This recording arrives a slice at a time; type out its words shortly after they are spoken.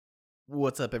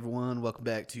What's up, everyone? Welcome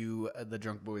back to the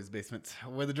Drunk Boys Basement,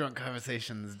 where the drunk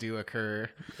conversations do occur.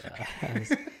 Yeah,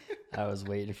 I was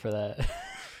waiting for that.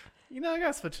 I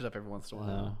gotta switch it up every once in a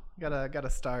while. Gotta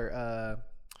start,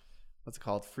 what's it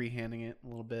called? Freehanding it a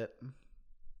little bit.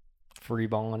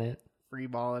 Freeballing it.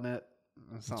 Freeballing it.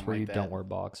 That's where you don't wear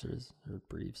boxers or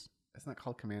briefs. Isn't that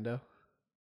called commando?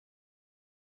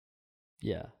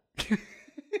 Yeah.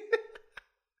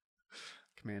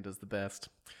 Commando's the best.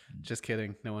 Just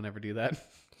kidding. No one ever do that. And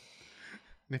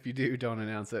if you do, don't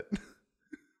announce it.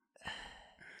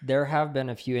 There have been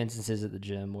a few instances at the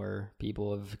gym where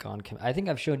people have gone. I think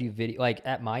I've shown you video, like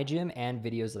at my gym, and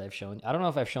videos that I've shown. I don't know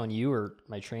if I've shown you or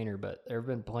my trainer, but there have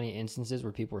been plenty of instances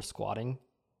where people are squatting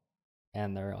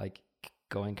and they're like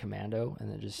going commando,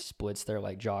 and it just splits their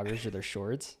like joggers or their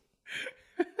shorts.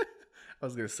 I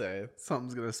was gonna say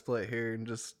something's gonna split here, and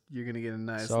just you're gonna get a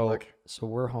nice look. look. So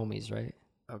we're homies, right?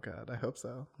 Oh God, I hope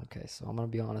so. Okay, so I'm gonna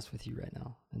be honest with you right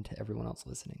now, and to everyone else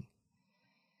listening.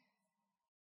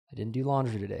 I didn't do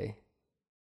laundry today,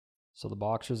 so the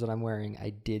boxers that I'm wearing,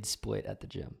 I did split at the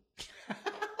gym.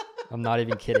 I'm not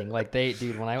even kidding. Like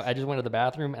dude, when I just went to the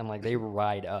bathroom and like they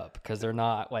ride up because they're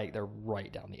not like they're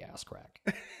right down the ass crack,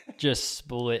 just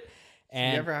split.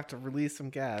 And you ever have to release some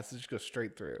gas, it just goes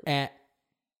straight through.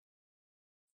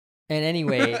 And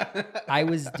anyway, I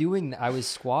was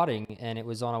squatting, and it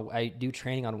was I do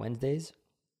training on Wednesdays.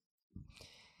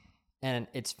 And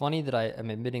it's funny that I am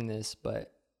admitting this,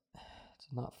 but it's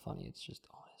not funny. It's just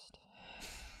honest.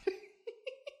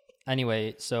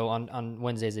 Anyway, so on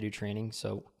Wednesdays I do training.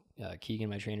 So Keegan,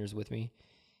 my trainer, is with me,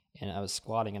 and I was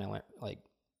squatting, and I went like,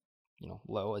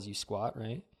 low as you squat,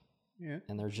 right? Yeah.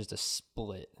 And there's just a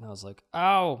split, and I was like,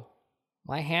 "Ow,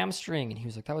 my hamstring." And he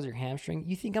was like, "That was your hamstring?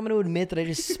 You think I'm going to admit that I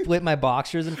just split my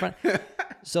boxers in front?"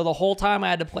 So the whole time I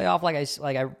had to play off like I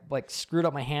screwed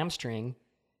up my hamstring.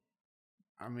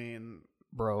 I mean,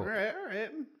 bro, all right.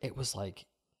 It was like,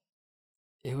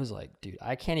 dude,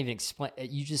 I can't even explain.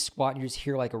 You just squat and you just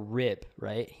hear like a rip,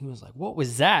 right? He was like, "What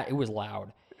was that?" It was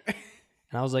loud.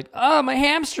 And I was like, "Oh, my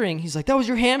hamstring." He's like, "That was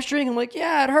your hamstring?" I'm like,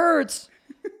 "Yeah, it hurts."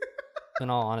 In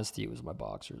all honesty, it was my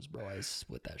boxers, bro. I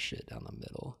split that shit down the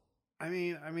middle. I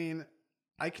mean,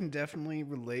 I can definitely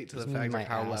relate to the fact of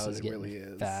how loud it really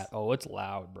is. Fat. Oh, it's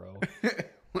loud, bro.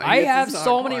 Like, I have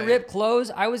so many ripped clothes.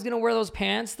 I was going to wear those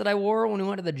pants that I wore when we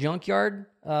went to the junkyard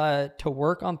to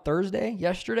work on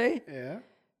yesterday. Yeah.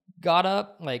 Got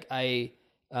up, like I,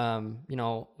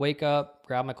 wake up,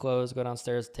 grab my clothes, go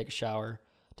downstairs, take a shower,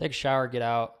 get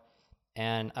out,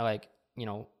 and I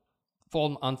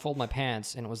unfold my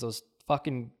pants, and it was those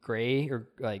fucking gray or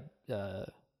like,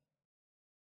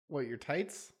 what, your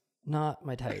tights? Not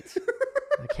my tights.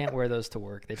 I can't wear those to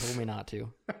work. They told me not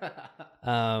to.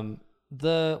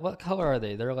 What color are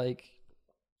they? They're like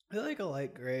a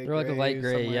light gray. They're like a light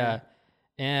gray, somewhere. Yeah.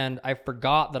 And I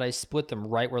forgot that I split them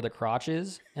right where the crotch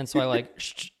is, and so I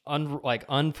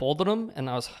unfolded them, and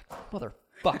I was like,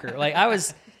 motherfucker. Like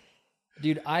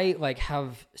dude, I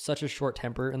have such a short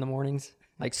temper in the mornings,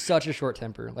 like such a short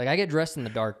temper. Like I get dressed in the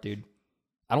dark, dude.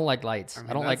 I don't like lights.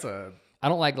 I don't like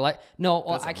light. No,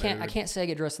 well, I can't say I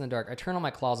get dressed in the dark. I turn on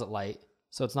my closet light,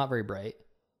 so it's not very bright.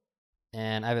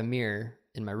 And I have a mirror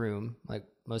in my room, like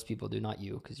most people do, not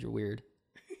you, because you're weird.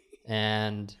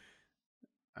 And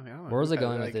I don't know. Where was I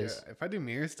going with this? If I do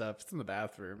mirror stuff, it's in the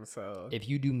bathroom. So if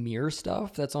you do mirror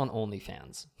stuff, that's on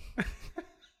OnlyFans.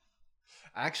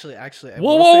 Actually, whoa!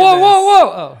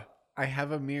 Oh. I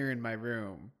have a mirror in my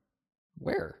room.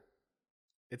 Where?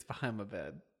 It's behind my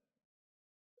bed.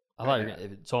 I thought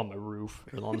it's on my roof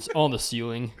or on the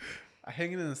ceiling. I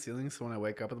hang it in the ceiling so when I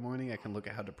wake up in the morning, I can look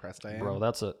at how depressed I am. Bro,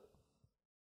 that's a...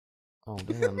 Oh,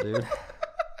 damn, dude.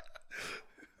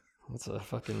 That's a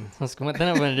fucking... Then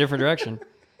I went in a different direction.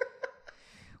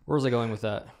 Where was I going with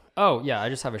that? Oh, yeah, I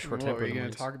just have a short temper. Are you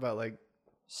going to talk about, like,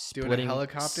 doing a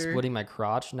helicopter? Splitting my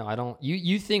crotch? No, I don't...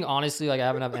 You think, honestly, like I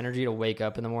have enough energy to wake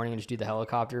up in the morning and just do the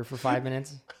helicopter for 5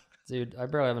 minutes? Dude, I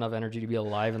barely have enough energy to be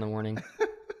alive in the morning.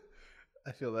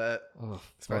 I feel that,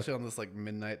 especially on this like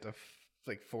midnight to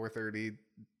like 4:30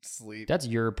 sleep. That's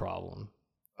your problem.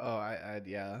 Oh,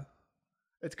 yeah,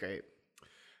 it's great.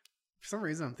 For some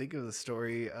reason, I'm thinking of the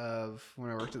story of when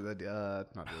I worked at the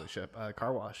not dealership,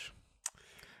 car wash.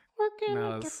 Working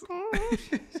at the car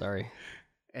wash. Sorry.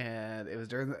 And it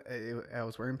was I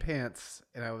was wearing pants,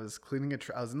 and I was cleaning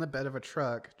I was in the bed of a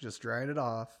truck, just drying it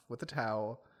off with a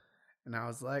towel, and I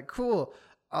was like, "Cool,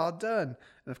 all done."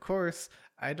 And of course,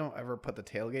 I don't ever put the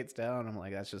tailgates down. I'm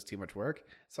like, that's just too much work.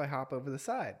 So I hop over the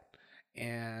side.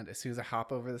 And as soon as I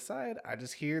hop over the side, I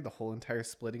just hear the whole entire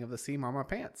splitting of the seam on my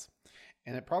pants.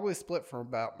 And it probably split from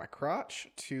about my crotch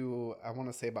to, I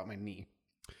want to say, about my knee.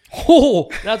 Oh,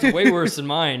 that's way worse than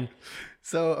mine.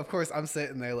 So of course I'm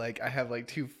sitting there like I have like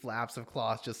 2 flaps of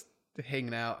cloth just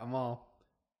hanging out. I'm all,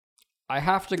 I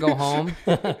have to go home.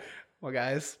 well,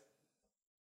 guys.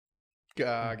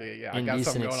 Yeah, I got Indecent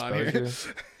something going on here.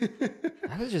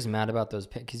 I was just mad about those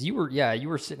pants because you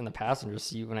were sitting in the passenger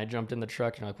seat when I jumped in the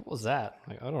truck. And you're like, what was that?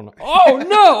 I'm like, I don't know. Oh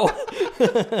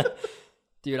no,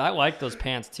 dude, I like those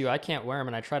pants too. I can't wear them,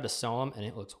 and I tried to sew them, and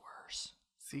it looks worse.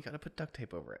 So you got to put duct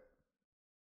tape over it.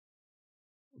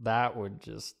 That would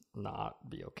just not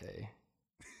be okay.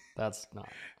 That's not.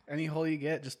 Any hole you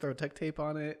get, just throw duct tape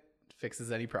on it.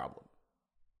 Fixes any problem.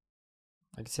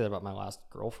 I could say that about my last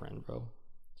girlfriend, bro.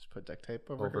 Just put duct tape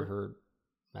over her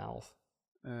mouth.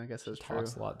 I guess that's true.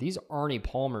 Talks a lot. These Arnie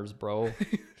Palmers, bro.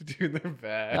 Dude, they're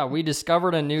bad. Yeah, we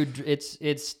discovered a new.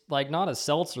 It's like not a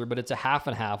seltzer, but it's a half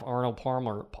and half. Arnold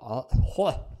Palmer.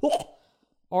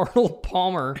 Arnold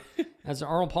Palmer. As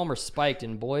Arnold Palmer spiked,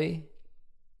 and boy,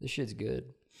 this shit's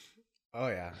good. Oh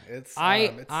yeah, it's.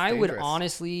 I would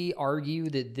honestly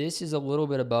argue that this is a little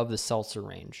bit above the seltzer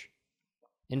range.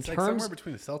 It's like somewhere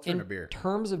between a seltzer and a beer. In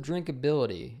terms of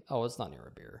drinkability, it's not near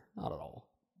a beer. Not at all.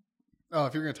 Oh,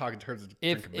 if you're going to talk in terms of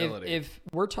drinkability. If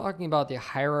we're talking about the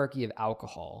hierarchy of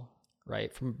alcohol,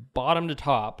 right, from bottom to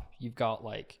top, you've got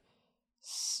like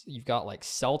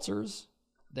seltzers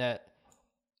that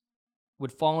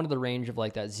would fall into the range of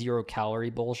like that 0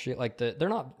 calorie bullshit. Like they're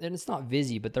not, and it's not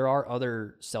Vizzy, but there are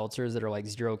other seltzers that are like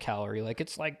 0 calorie. Like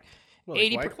it's like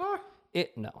 80. White Claw?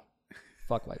 No,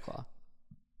 fuck White Claw.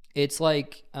 It's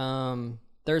like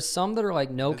there's some that are like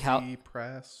no calorie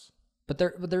press, but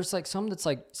there's like some that's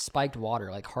like spiked water,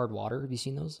 like hard water. Have you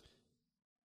seen those?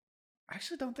 I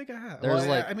actually don't think I have. There's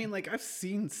I've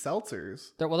seen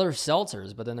seltzers. There's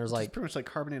seltzers, but then there's like pretty much like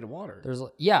carbonated water. There's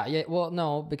yeah. Well,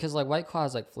 no, because like White Claw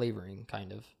has like flavoring,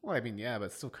 kind of. Well, I mean, yeah, but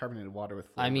it's still carbonated water with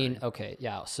flavoring. I mean, okay,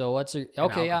 yeah. So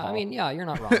yeah. I mean, yeah, you're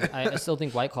not wrong. I still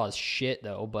think White Claw is shit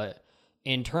though, but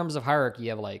in terms of hierarchy, you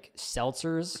have like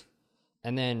seltzers.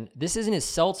 And then this isn't a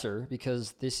seltzer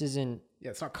because this isn't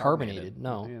it's not carbonated.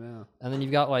 No. Yeah. And then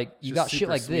you've got like shit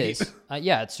like sweet. this.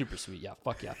 Yeah, it's super sweet. Yeah,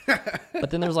 fuck yeah.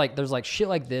 But then there's like shit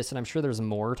like this, and I'm sure there's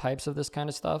more types of this kind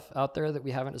of stuff out there that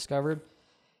we haven't discovered.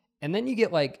 And then you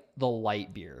get like the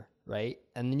light beer, right?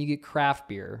 And then you get craft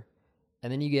beer,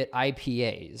 and then you get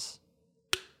IPAs.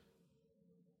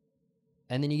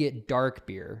 And then you get dark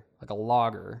beer, like a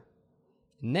lager.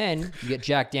 And then you get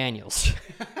Jack Daniels.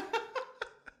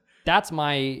 That's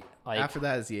my like. After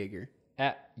that is Jaeger.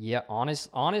 Yeah,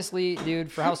 honestly,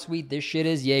 dude, for how sweet this shit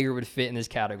is, Jaeger would fit in this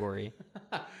category.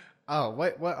 Oh,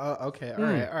 what? Okay, all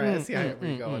right. I see how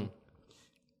you're going.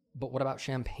 But what about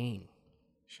champagne?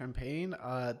 Champagne?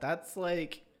 That's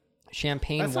like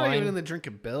champagne that's wine. Not even in the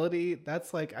drinkability.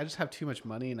 That's like I just have too much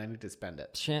money and I need to spend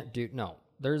it. Dude, no.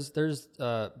 There's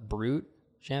Brut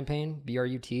champagne,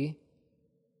 BRUT. Yeah.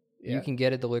 You can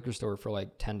get it at the liquor store for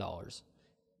like $10.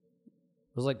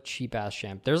 There's like cheap ass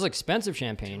champagne. There's expensive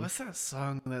champagne. Dude, what's that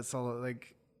song that's all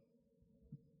like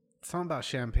something about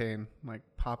champagne, like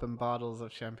popping bottles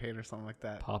of champagne or something like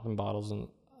that? Popping bottles and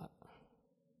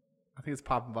I think it's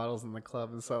popping bottles in the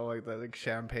club and so like that, like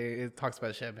champagne. It talks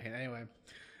about champagne anyway.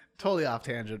 Totally off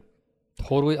tangent.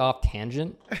 Totally off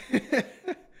tangent.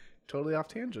 Totally off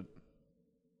tangent.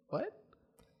 What?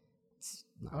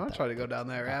 I'm not trying to go down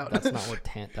that route. That's not what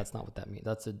that's not what that means.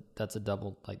 That's a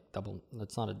double.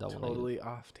 That's not a double. Totally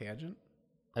negative. Off tangent.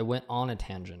 I went on a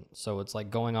tangent, so it's like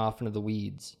going off into the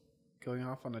weeds. Going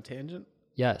off on a tangent.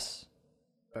 Yes.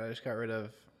 But I just got rid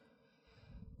of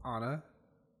Anna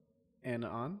and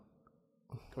on.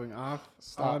 Going off.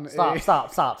 Stop.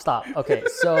 Okay,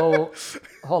 so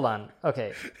hold on.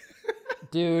 Okay,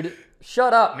 dude,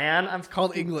 shut up, man. It's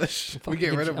called English. We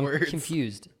get rid of words. I'm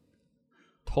confused.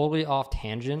 Totally off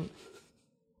tangent.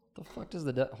 What the fuck does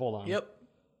hold on? Yep.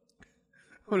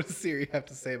 What does Siri have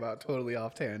to say about totally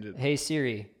off tangent? Hey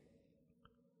Siri,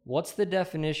 what's the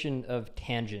definition of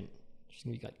tangent? Just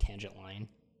gonna be like tangent line.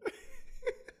 As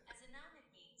a noun, it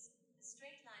means the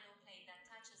straight line or plane that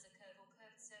touches a curve or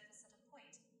curved surface at a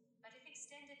point, but if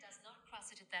extended, does not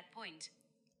cross it at that point.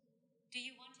 Do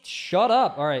you want to? Shut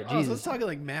up! All right, Jesus. So let's talk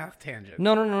like math tangent.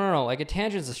 No. Like a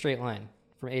tangent's a straight line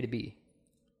from A to B.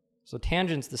 So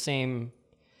tangent's the same.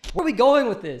 Where are we going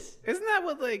with this? Isn't that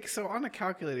what like so on a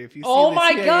calculator if you see oh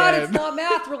my god, it's not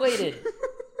math related.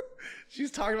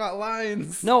 She's talking about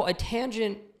lines. No, a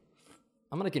tangent.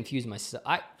 I'm gonna confuse myself.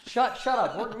 Shut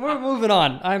up. We're moving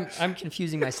on. I'm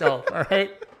confusing myself. All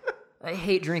right. I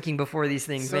hate drinking before these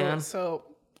things, man. So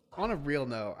on a real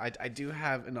note, I do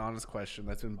have an honest question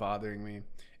that's been bothering me, and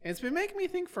it's been making me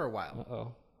think for a while.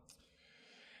 Uh-oh.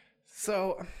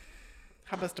 So,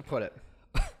 how best to put it?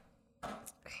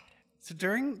 So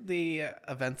during the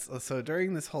events, so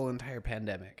during this whole entire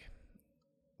pandemic,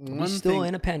 We're still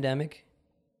in a pandemic.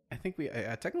 I think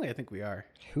technically I think we are.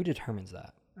 Who determines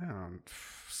that? I don't know,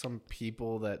 some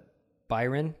people that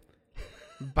Byron?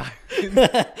 Byron.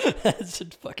 That's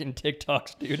just fucking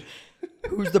TikToks, dude.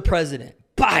 Who's the president?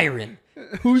 Byron.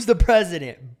 Who's the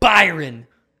president? Byron.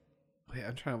 Wait,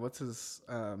 I'm trying. What's his?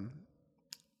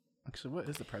 Actually, what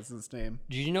is the president's name?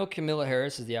 Did you know Kamala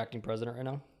Harris is the acting president right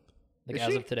now? Like Is as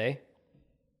she? of today.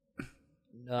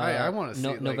 I want to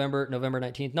see November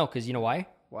 19th. No, because you know why?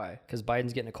 Why? Because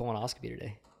Biden's getting a colonoscopy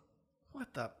today.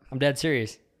 What the? I'm dead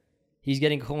serious. He's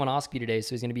getting a colonoscopy today,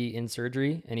 so he's going to be in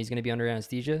surgery and he's going to be under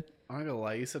anesthesia. I'm not gonna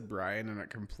lie. You said Brian, and it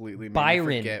completely made Byron.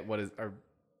 me forget what is or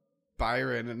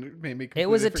Byron, and it made me. It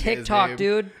was a completely forget his TikTok, name.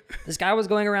 dude. This guy was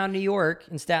going around New York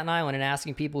and Staten Island and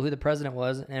asking people who the president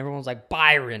was, and everyone was like,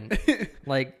 Byron.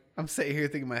 Like, I'm sitting here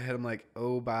thinking in my head. I'm like,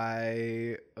 Ob, what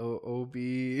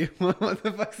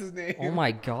the fuck's his name? oh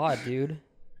my God, dude.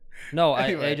 No,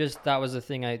 Anyway. I just, that was the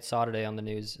thing I saw today on the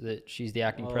news, that she's the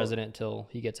acting Well, president until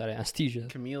he gets out of anesthesia.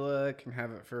 Camila can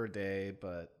have it for a day,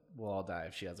 but we'll all die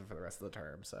if she has it for the rest of the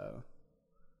term. So,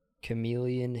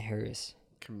 Chameleon Harris.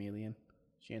 chameleon.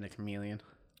 She ain't a chameleon.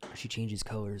 She changes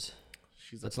colors.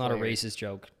 She's That's not a player. racist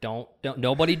joke. Don't,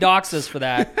 nobody docks us for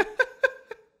that.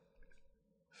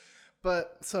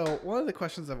 But so one of the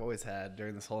questions I've always had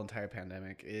during this whole entire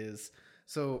pandemic is,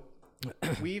 so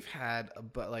we've had,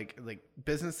 but like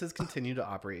businesses continue to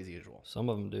operate as usual. Some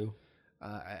of them do.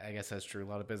 I guess that's true. A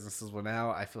lot of businesses went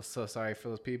out. I feel so sorry for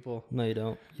those people. No, you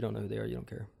don't. You don't know who they are. You don't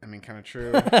care. I mean, kind of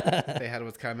true. They had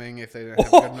what's coming. If they didn't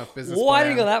have good enough business Why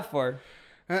did you go plan. that far?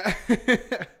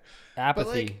 But Apathy.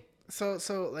 like,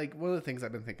 so like one of the things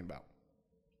I've been thinking about,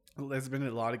 there's been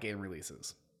a lot of game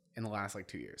releases in the last like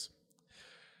 2 years.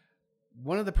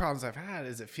 One of the problems I've had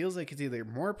is it feels like it's either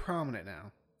more prominent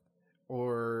now,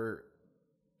 or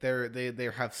they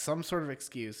have some sort of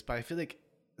excuse. But I feel like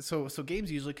so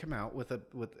games usually come out with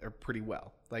pretty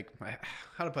well. Like,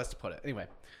 how to best to put it. Anyway,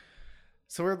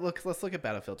 so let's look at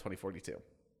Battlefield 2042.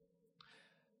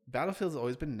 Battlefield's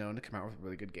always been known to come out with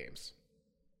really good games,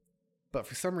 but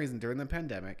for some reason during the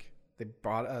pandemic they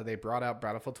brought out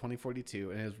Battlefield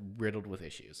 2042 and it was riddled with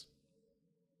issues.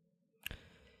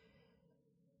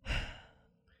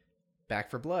 Back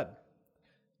 4 Blood,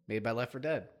 made by Left 4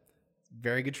 Dead,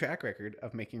 very good track record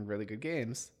of making really good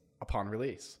games upon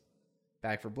release.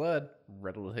 Back 4 Blood,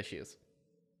 riddled with issues.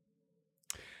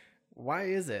 Why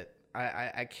is it?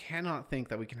 I cannot think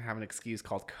that we can have an excuse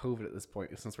called COVID at this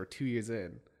point, since we're 2 years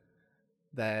in.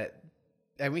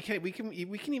 And we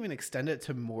can even extend it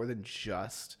to more than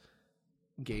just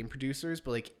game producers,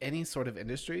 but like any sort of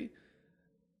industry.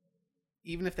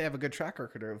 Even if they have a good track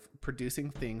record of producing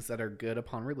things that are good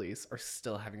upon release, are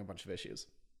still having a bunch of issues.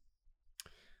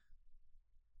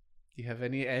 Do you have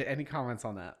any comments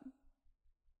on that?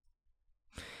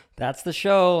 That's the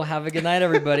show. Have a good night,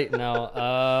 everybody. No.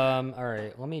 All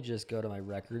right. Let me just go to my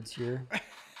records here.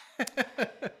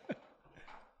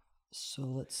 So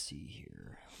let's see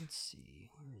here. Let's see.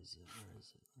 Where is it?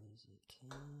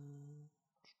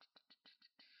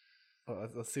 Oh,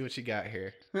 let's see what you got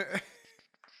here. Oh,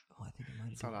 I think it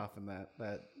might It's have not been. often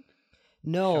that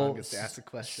No. Sean gets to ask a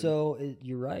question. So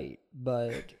you're right.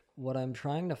 But what I'm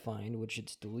trying to find, which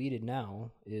it's deleted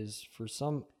now, is for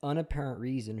some unapparent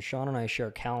reason, Sean and I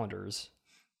share calendars.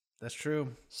 That's true.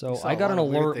 We So saw I a got lot an of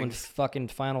weird alert when things. fucking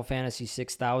Final Fantasy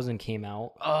 6000 came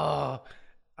out. Oh,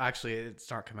 actually, it's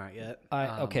not come out yet.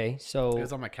 Okay, so It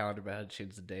was on my calendar, but I had to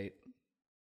change the date.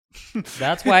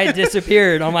 that's why it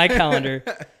disappeared on my calendar.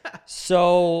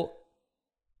 So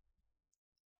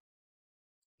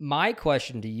my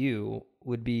question to you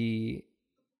would be,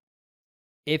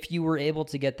 if you were able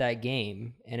to get that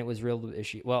game and it was real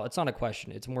issue. Well, it's not a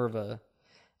question. It's more of a,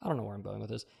 I don't know where I'm going with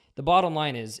this. The bottom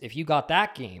line is, if you got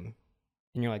that game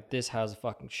and you're like, this has a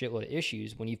fucking shitload of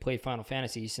issues, when you played Final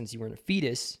Fantasy since you were in a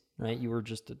fetus, right? You were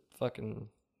just a fucking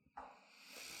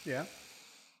Yeah.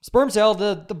 sperm cell.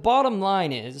 The bottom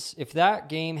line is, if that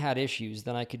game had issues,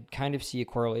 then I could kind of see a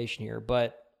correlation here.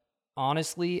 But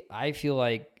honestly, I feel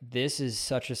like this is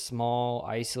such a small,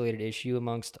 isolated issue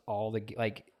amongst all the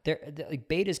like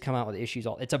betas come out with issues.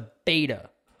 It's a beta.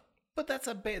 But that's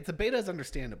a beta. The beta is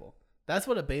understandable. That's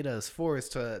what a beta is for, is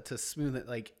to smooth it,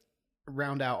 like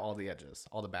round out all the edges,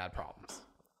 all the bad problems.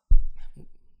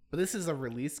 But this is a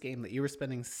release game that you were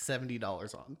spending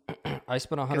 $70 on. I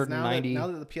spent 'Cause $190. now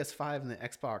that the PS5 and the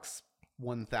Xbox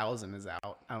 1000 is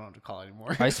out, I don't know what to call it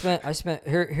anymore. I spent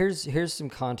here's some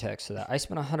context to that. I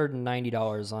spent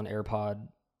 $190 on AirPod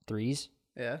 3s.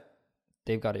 Yeah.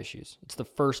 They've got issues. It's the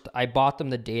first, I bought them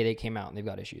the day they came out and they've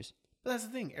got issues. But that's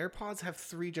the thing. AirPods have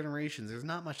 3 generations. There's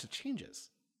not much that changes.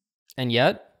 And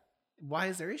yet, Why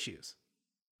is there issues?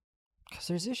 because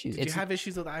there's issues. Did you have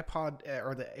issues with the iPod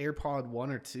or the AirPod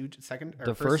 1 or 2 second or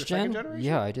the first first or second gen? generation?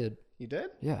 Yeah, I did. You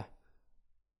did? Yeah.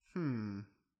 So,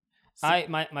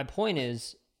 My point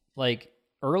is, like,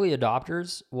 early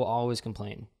adopters will always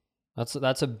complain. That's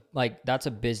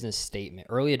a business statement.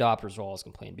 Early adopters will always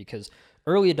complain because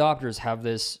early adopters have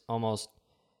this almost.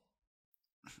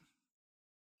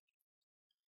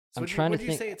 I'm trying to think.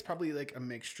 Would you say it's probably like a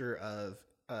mixture of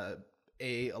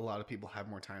a lot of people have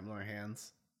more time on their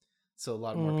hands, so a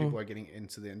lot more people are getting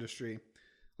into the industry.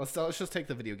 Let's just take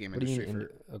the video game What do you industry mean?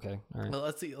 Okay, all right. Well,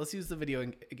 let's use the video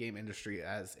game industry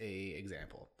as a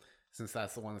example, since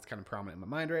that's the one that's kind of prominent in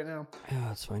my mind right now. Yeah,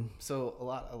 that's fine. So a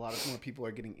lot of more people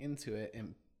are getting into it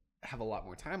and have a lot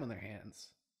more time on their hands.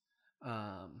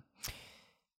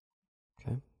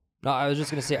 Okay. No, I was just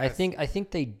gonna say I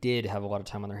think they did have a lot of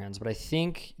time on their hands, but I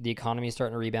think the economy is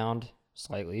starting to rebound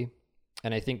slightly,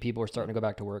 and I think people are starting to go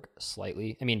back to work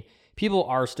slightly. I mean, people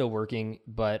are still working,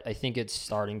 but I think it's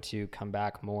starting to come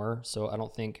back more. So I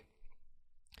don't think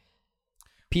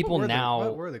people now.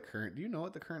 What were the current? Do you know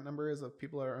what the current number is of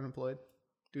people that are unemployed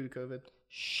due to COVID?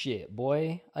 Shit,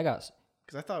 boy, I got.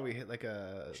 Because I thought we hit like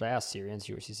a. Should I ask Siri and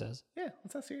see what she says? Yeah,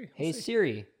 let's ask Siri. Hey Let's see.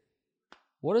 Siri,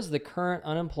 what is the current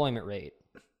unemployment rate?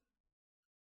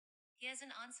 Here's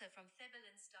an answer from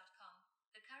Thebalance.com.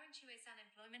 The current US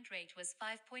unemployment rate was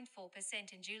 5.4%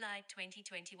 in July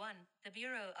 2021, the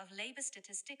Bureau of Labor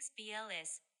Statistics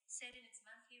 (BLS) said in its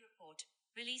monthly report,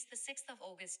 released the 6th of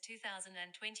August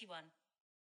 2021.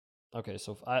 Okay,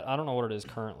 so I don't know what it is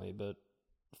currently, but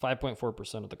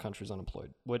 5.4% of the country's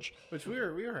unemployed, which we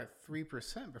were at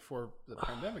 3% before the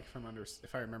pandemic,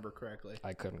 if I remember correctly.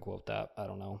 I couldn't quote that. I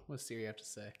don't know. What does Siri have to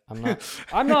say? I'm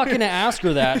not going to ask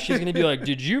her that. She's going to be like,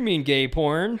 "Did you mean gay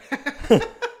porn?"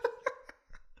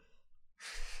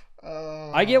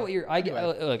 I get what I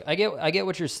get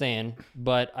what you're saying,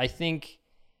 but I think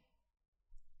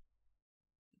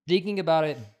thinking about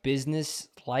it business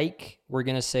like, we're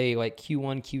going to say like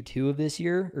Q1, Q2 of this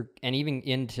year, and even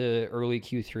into early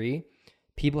Q3,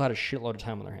 people had a shitload of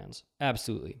time on their hands.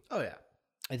 Absolutely. Oh, yeah.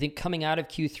 I think coming out of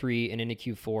Q3 and into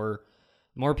Q4,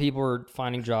 more people are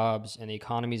finding jobs and the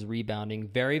economy's rebounding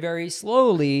very, very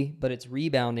slowly, but it's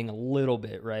rebounding a little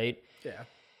bit, right? Yeah.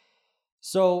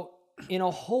 So, in a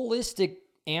holistic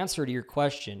answer to your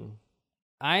question,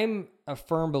 I'm a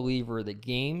firm believer that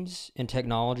games and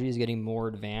technology is getting more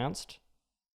advanced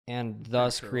and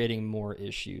thus creating more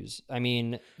issues. I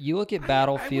mean, you look at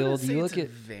Battlefield, you look at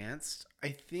advanced. I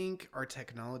think our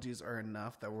technologies are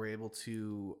enough that we're able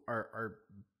to our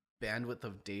bandwidth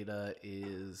of data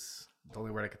is the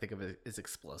only word I can think of is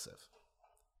explosive.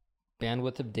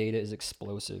 Bandwidth of data is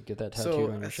explosive. Get that tattooed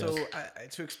on your chest. So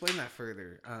to explain that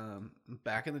further,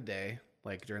 back in the day,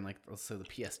 like during let's say the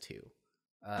PS2,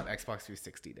 Xbox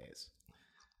 360 days,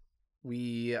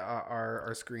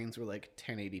 our screens were like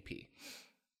 1080p,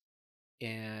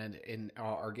 and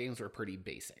our games were pretty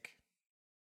basic.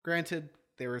 Granted,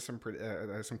 there were some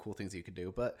cool things you could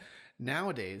do, but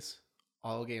nowadays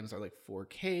all games are like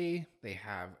 4K. They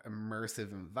have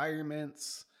immersive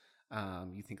environments.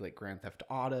 You think like Grand Theft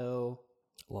Auto,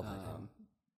 Love that game.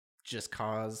 Just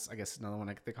Cause, I guess another one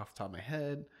I can think off the top of my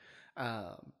head.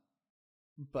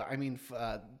 But I mean,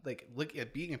 look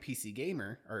at being a PC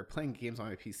gamer or playing games on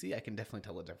my PC, I can definitely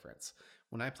tell the difference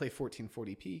when I play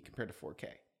 1440p compared to 4K.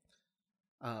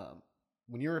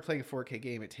 When you're playing a 4K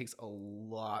game, it takes a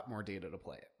lot more data to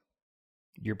play it.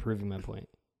 You're proving my point.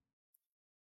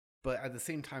 But at the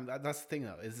same time, that's the thing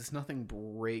though, is it's nothing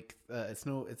it's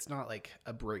not like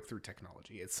a breakthrough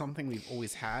technology. It's something we've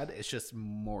always had. It's just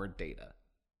more data.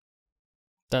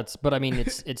 But I mean,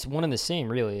 it's one and the same,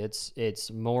 really.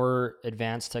 It's more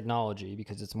advanced technology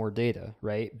because it's more data,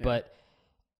 right? Yeah. But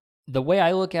the way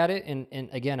I look at it, and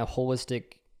again, a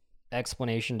holistic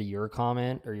explanation to your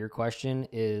comment or your question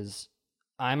is,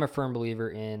 I'm a firm believer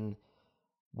in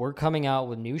we're coming out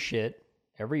with new shit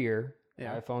every year.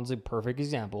 Yeah. iPhone's a perfect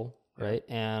example, right?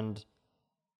 Yeah. And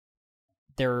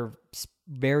there are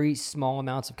very small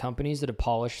amounts of companies that have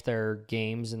polished their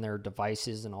games and their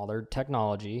devices and all their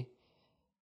technology,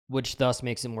 which thus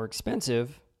makes it more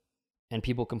expensive, and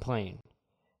people complain.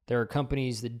 There are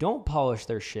companies that don't polish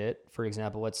their shit. For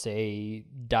example, let's say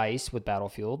DICE with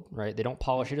Battlefield, right? They don't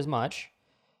polish it as much,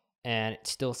 and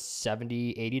it's still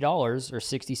 $70, $80 or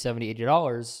 $60, $70,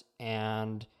 $80,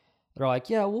 and they're like,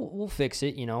 yeah, we'll fix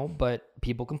it, but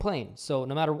people complain. So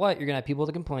no matter what, you're going to have people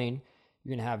that complain.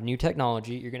 You're going to have new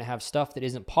technology. You're going to have stuff that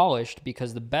isn't polished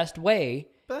because the best way...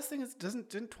 Best thing is, didn't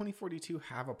 2042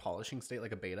 have a polishing state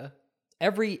like a beta?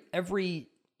 Every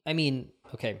I mean,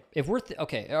 okay, if we're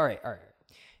okay, all right.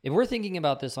 If we're thinking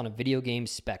about this on a video game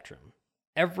spectrum,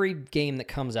 every game that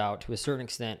comes out to a certain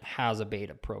extent has a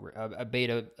beta program, a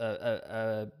beta,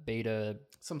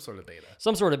 Some sort of beta.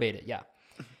 some sort of beta, yeah.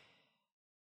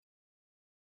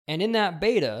 And in that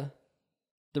beta,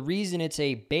 the reason it's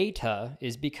a beta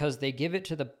is because they give it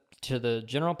to the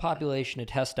general population to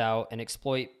test out and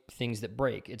exploit things that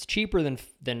break. It's cheaper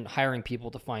than hiring people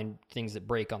to find things that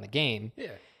break on the game.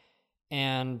 Yeah.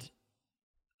 And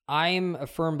I'm a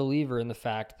firm believer in the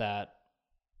fact that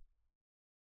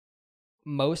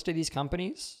most of these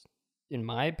companies, in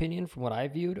my opinion, from what I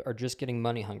viewed, are just getting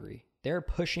money hungry. They're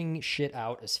pushing shit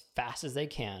out as fast as they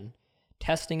can,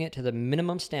 testing it to the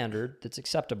minimum standard that's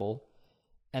acceptable,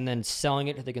 and then selling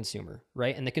it to the consumer,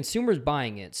 right? And the consumer's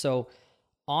buying it. So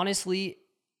honestly,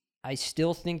 I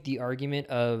still think the argument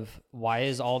of why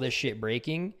is all this shit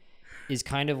breaking is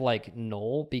kind of like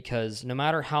null, because no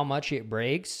matter how much it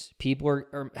breaks,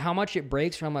 or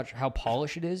how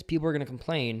polished it is, people are going to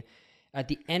complain. At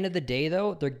the end of the day,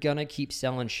 though, they're going to keep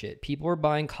selling shit. People are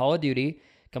buying Call of Duty,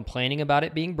 complaining about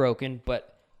it being broken,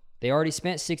 but they already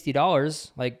spent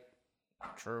 $60. Like,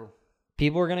 True.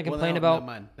 people are going to complain about...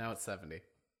 Now it's 70.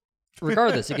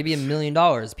 Regardless, it could be $1 million.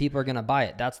 People are going to buy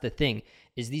it. That's the thing,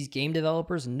 is these game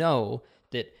developers know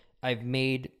that I've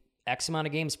made X amount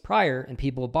of games prior and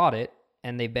people have bought it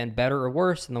and they've been better or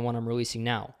worse than the one I'm releasing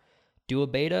now. Do a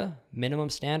beta, minimum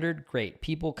standard, great.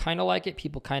 People kind of like it.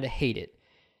 People kind of hate it.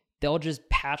 They'll just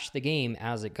patch the game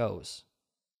as it goes.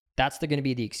 That's going to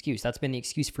be the excuse. That's been the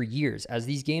excuse for years. As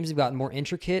these games have gotten more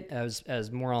intricate,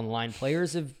 as more online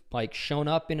players have like shown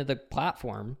up into the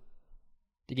platform,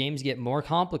 the games get more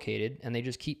complicated and they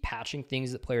just keep patching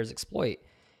things that players exploit.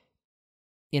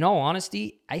 In all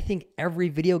honesty, I think every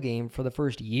video game for the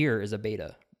first year is a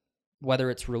beta, whether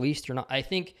it's released or not. I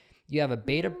think you have a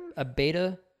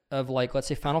beta of, like, let's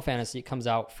say Final Fantasy, it comes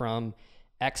out from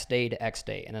X day to X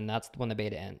day, and then that's when the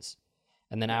beta ends.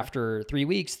 And then after 3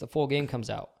 weeks, the full game comes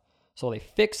out. So they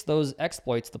fix those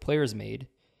exploits the players made.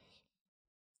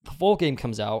 The full game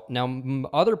comes out. Now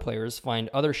other players find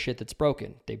other shit that's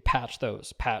broken. They patch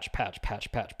those. Patch.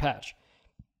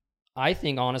 I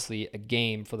think, honestly, a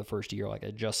game for the first year, like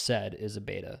I just said, is a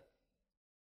beta.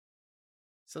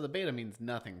 So the beta means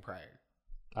nothing prior.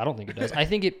 I don't think it does. I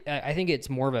think it's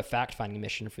more of a fact-finding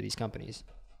mission for these companies.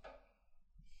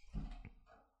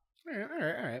 All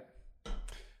right.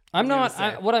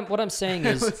 What I'm saying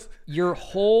is your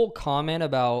whole comment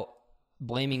about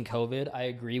blaming COVID, I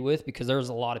agree with, because there's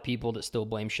a lot of people that still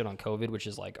blame shit on COVID, which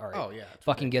is like, all right,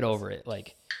 fucking get over it.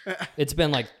 Like, it's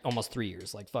been like almost 3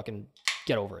 years. Like, fucking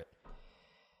get over it.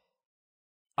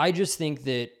 I just think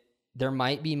that there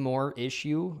might be more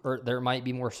issue, or there might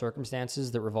be more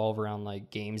circumstances that revolve around like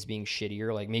games being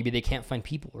shittier. Like, maybe they can't find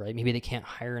people, right? Maybe they can't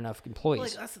hire enough employees.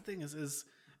 Like, that's the thing is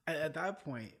at that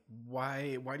point,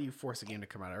 why do you force a game to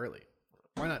come out early?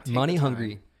 Why not take money the time?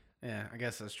 hungry? Yeah, I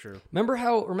guess that's true. Remember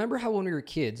how when we were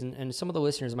kids, and some of the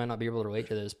listeners might not be able to relate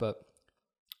to this, but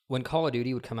when Call of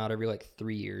Duty would come out every like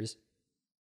 3 years,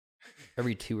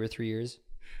 every 2 or 3 years,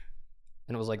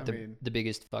 and it was like the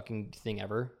biggest fucking thing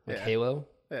ever, like Halo.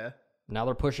 Yeah. Now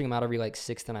they're pushing them out every like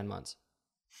 6 to 9 months.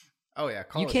 Oh yeah,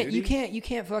 you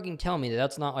can't fucking tell me that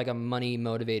that's not like a money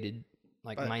motivated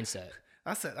mindset.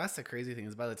 That's the crazy thing,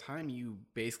 is by the time you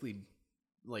basically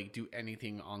like do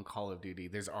anything on Call of Duty,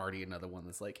 there's already another one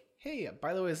that's like, hey,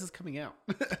 by the way, this is coming out.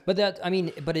 but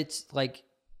it's like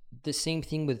the same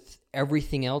thing with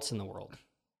everything else in the world.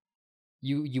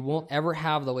 You won't ever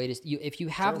have the latest. If you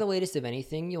have the latest of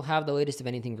anything, you'll have the latest of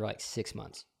anything for like 6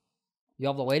 months. You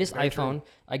have the latest iPhone.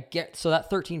 True. So that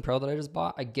 13 Pro that I just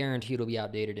bought, I guarantee it'll be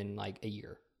outdated in like a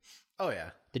year. Oh yeah.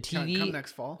 The TV come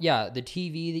next fall. Yeah, the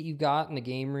TV that you've got in the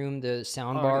game room, the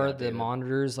soundbar, the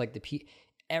monitors, like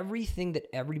everything that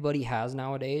everybody has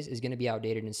nowadays is going to be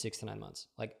outdated in 6 to 9 months,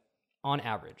 like on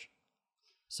average.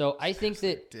 So I think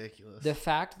that ridiculous. The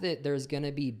fact that there's going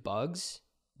to be bugs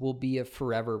will be a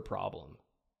forever problem,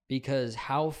 because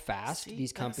how fast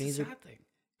these companies are. Thing.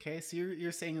 Okay, so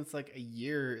you're saying it's like a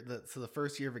year. So the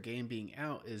first year of a game being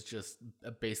out is just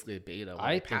basically a beta.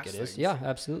 I think it is. Yeah,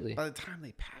 absolutely. By the time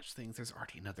they patch things, there's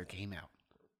already another game out,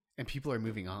 and people are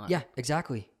moving on. Yeah,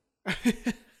 exactly.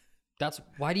 That's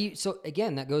why do you? So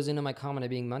again, that goes into my comment of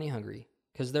being money hungry,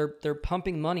 because they're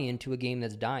pumping money into a game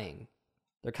that's dying.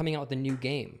 They're coming out with a new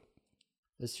game.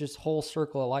 It's just whole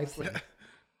circle of life thing.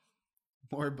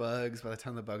 More bugs. By the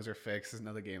time the bugs are fixed, there's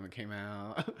another game that came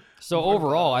out. So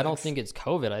overall, I don't think it's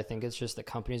COVID. I think it's just that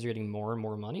companies are getting more and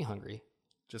more money hungry.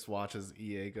 Just watch as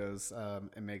EA goes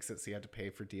and makes it so you have to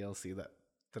pay for DLC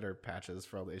that are patches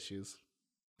for all the issues.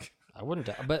 I wouldn't,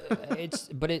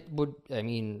 but it would, I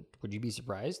mean, would you be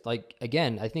surprised? Like,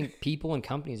 again, I think people and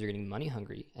companies are getting money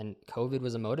hungry, and COVID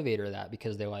was a motivator of that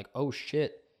because they're like, oh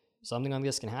shit, something like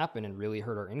this can happen and really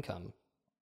hurt our income.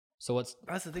 So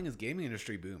that's the thing is gaming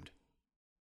industry boomed.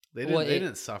 They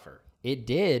didn't suffer. It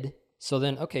did. So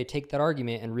then, okay, take that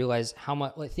argument and realize how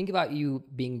much, like, think about you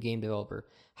being a game developer.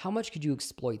 How much could you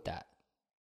exploit that?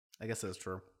 I guess that's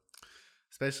true.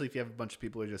 Especially if you have a bunch of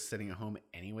people who are just sitting at home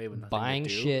anyway with nothing buying to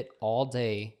do. Shit all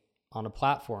day on a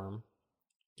platform.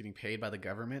 Getting paid by the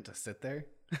government to sit there.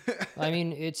 I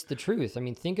mean, it's the truth. I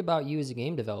mean, think about you as a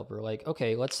game developer. Like,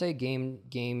 okay, let's say the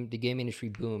game industry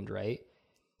boomed, right?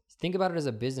 Think about it as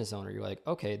a business owner. You're like,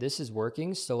 okay, this is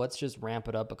working, so let's just ramp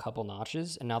it up a couple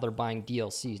notches. And now they're buying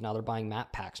DLCs. Now they're buying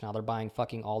map packs. Now they're buying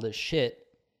fucking all this shit.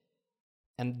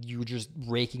 And you're just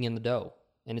raking in the dough.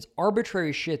 And it's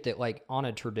arbitrary shit that, like, on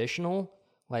a traditional,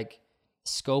 like,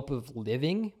 scope of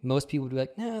living, most people would be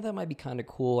like, nah, that might be kind of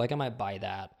cool. Like, I might buy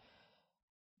that.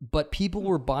 But people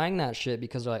were buying that shit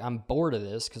because they're like, I'm bored of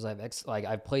this because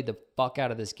I've played the fuck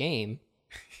out of this game.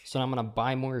 So I'm going to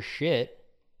buy more shit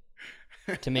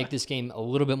to make this game a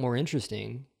little bit more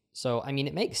interesting. So, I mean,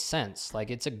 it makes sense.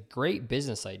 Like, it's a great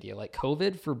business idea. Like,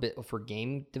 COVID for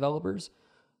game developers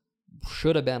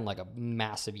should have been like a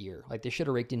massive year. Like, they should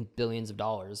have raked in billions of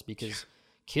dollars because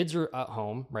kids are at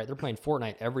home, right? They're playing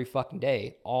Fortnite every fucking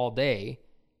day, all day.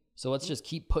 So let's just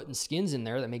keep putting skins in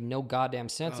there that make no goddamn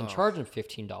sense and charge them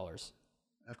 $15.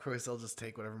 Of course, they'll just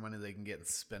take whatever money they can get and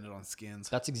spend it on skins.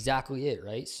 That's exactly it,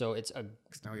 right? So it's a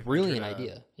brilliant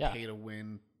idea. Yeah. Pay to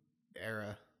win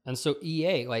era. And so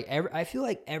EA, like, I feel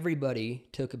like everybody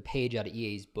took a page out of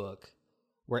EA's book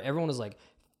where everyone was like,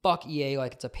 fuck EA,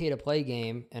 like, it's a pay to play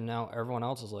game. And now everyone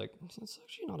else is like, it's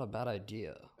actually not a bad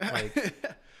idea. Like,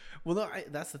 well, no,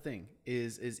 that's the thing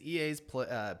is EA's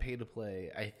pay to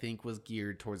play, I think, was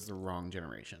geared towards the wrong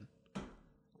generation.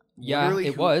 Yeah, literally,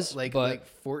 it was. Like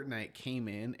Fortnite came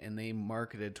in and they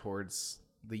marketed towards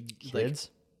the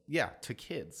kids. To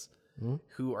kids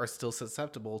who are still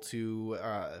susceptible to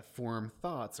form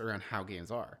thoughts around how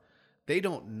games are. They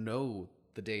don't know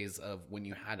the days of when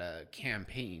you had a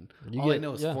campaign. All they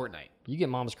know is Fortnite. You get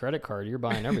mom's credit card, you're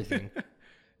buying everything.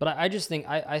 But I just think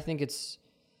I think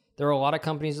there are a lot of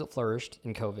companies that flourished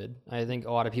in COVID. I think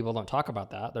a lot of people don't talk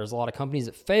about that. There's a lot of companies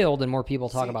that failed, and more people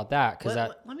talk about that because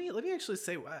Let me actually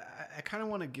say I kind of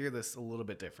want to gear this a little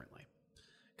bit differently,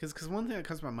 because one thing that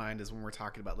comes to my mind is when we're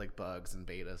talking about like bugs and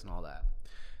betas and all that.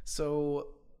 So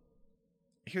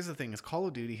here's the thing: is Call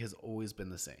of Duty has always been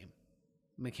the same.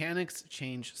 Mechanics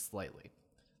change slightly.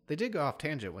 They did go off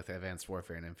tangent with Advanced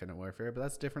Warfare and Infinite Warfare, but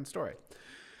that's a different story.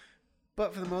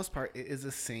 But for the most part, it is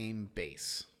the same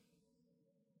base.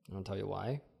 I'll tell you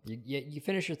why. You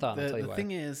finish your thought. I'll tell you why. The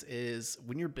thing is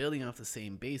when you're building off the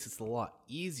same base, it's a lot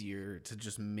easier to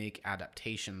just make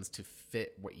adaptations to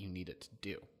fit what you need it to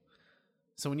do.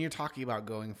 So when you're talking about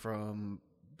going from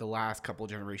the last couple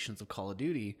of generations of Call of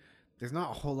Duty, there's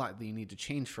not a whole lot that you need to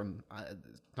change from,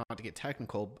 not to get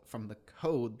technical, from the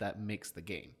code that makes the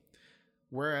game.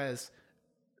 Whereas,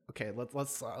 okay,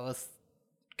 let's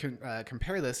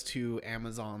compare this to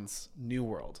Amazon's New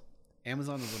World.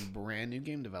 Amazon is a brand new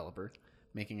game developer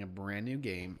making a brand new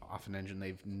game off an engine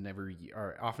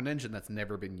that's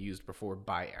never been used before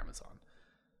by Amazon.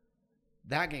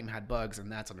 That game had bugs,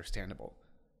 and that's understandable,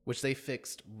 which they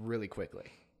fixed really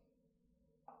quickly.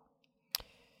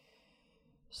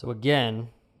 So again,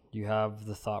 you have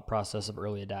the thought process of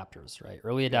early adapters, right?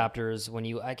 Early adapters,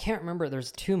 I can't remember,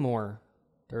 there's two more.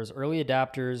 There's early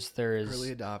adapters,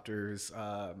 Early adopters,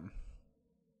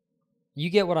 you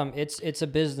get what it's a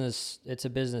business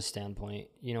standpoint.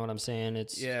 You know what I'm saying?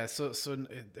 So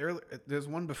there's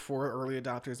one before early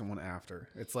adopters and one after.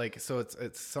 It's like, so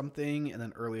it's something and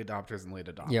then early adopters and late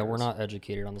adopters. Yeah, we're not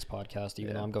educated on this podcast,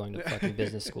 even though I'm going to fucking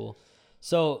business school.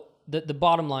 So the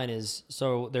bottom line is,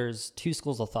 so there's two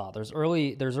schools of thought. There's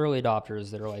early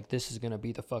adopters that are like, this is going to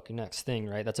be the fucking next thing,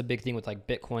 right? That's a big thing with like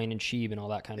Bitcoin and SHIB and all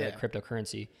that kind of like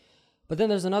cryptocurrency. But then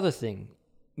there's another thing,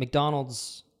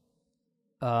 McDonald's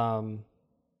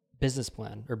business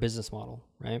plan or business model,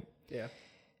 right? Yeah.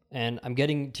 And I'm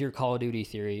getting to your Call of Duty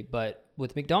theory, but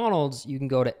with McDonald's, you can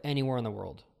go to anywhere in the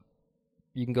world.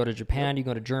 You can go to Japan, you can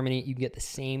go to Germany, you can get the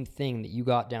same thing that you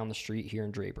got down the street here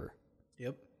in Draper.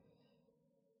 Yep.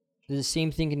 The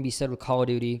same thing can be said with Call of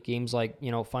Duty, games like,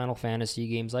 Final Fantasy,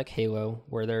 games like Halo,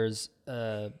 where there's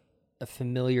a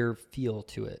familiar feel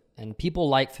to it. And people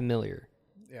like familiar.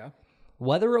 Yeah.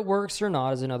 Whether it works or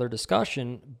not is another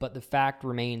discussion, but the fact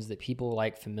remains that people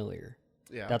like familiar.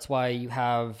 Yeah. That's why you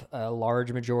have a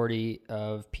large majority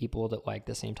of people that like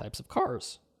the same types of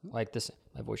cars. Like this,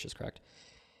 my voice is cracked.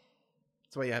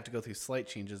 That's why you have to go through slight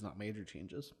changes, not major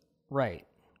changes. Right.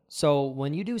 So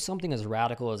when you do something as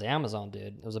radical as Amazon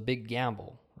did, it was a big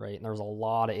gamble, right? And there was a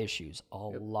lot of issues,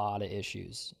 lot of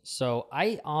issues. So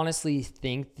I honestly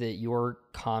think that your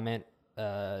comment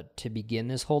to begin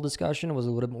this whole discussion was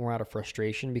a little bit more out of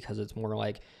frustration, because it's more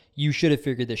like, you should have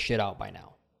figured this shit out by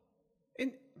now.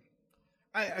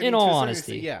 In all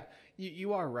honesty, yeah,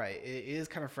 you are right. It is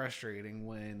kind of frustrating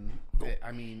when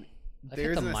I've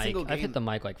hit the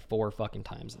mic like 4 fucking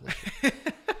times in this shit.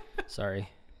 Sorry.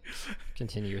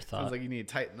 Continue your thought. Sounds like you need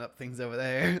to tighten up things over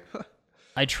there.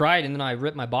 I tried, and then I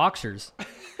ripped my boxers.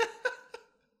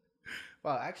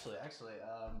 Well, actually,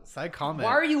 side comment.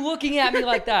 Why are you looking at me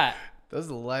like that? Those are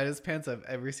the lightest pants I've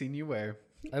ever seen you wear.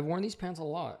 I've worn these pants a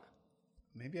lot.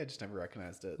 Maybe I just never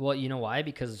recognized it. Well, you know why?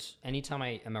 Because anytime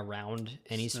I am around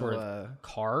any sort of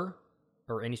car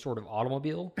or any sort of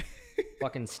automobile,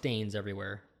 fucking stains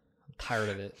everywhere. I'm tired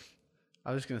of it.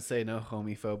 I was just going to say no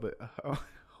homophobic.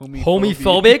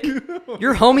 Homophobic?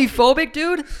 You're homophobic,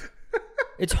 dude?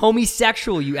 It's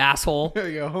homosexual, you asshole. There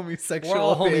you go, homosexual. We're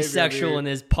all homosexual in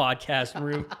this podcast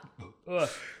room. Ugh.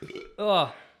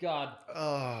 Oh, God.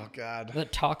 Oh, God. The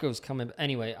taco's coming.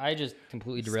 Anyway, I just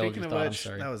completely derailed your thought. I'm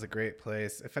sorry. That was a great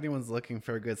place. If anyone's looking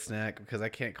for a good snack, because I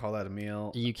can't call that a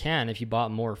meal. You can if you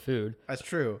bought more food. That's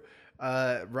true.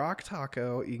 Rock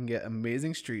Taco, you can get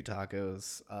amazing street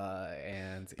tacos.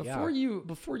 And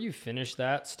before you finish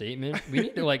that statement, we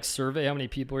need to like survey how many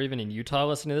people are even in Utah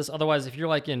listening to this. Otherwise, if you're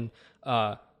like in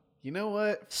you know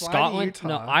what? Scotland,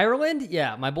 no, Ireland,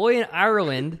 yeah, my boy in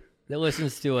Ireland that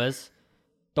listens to us,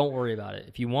 don't worry about it.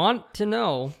 If you want to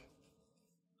know,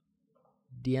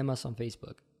 DM us on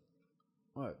Facebook.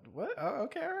 What? Oh,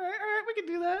 okay, all right, we can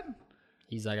do that.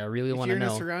 He's like, I really want to know. If you're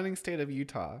in the surrounding state of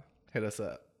Utah, hit us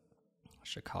up.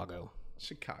 Chicago.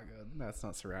 That's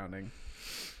not surrounding.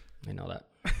 I know that.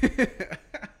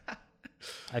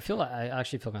 I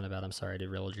actually feel kind of bad. I'm sorry I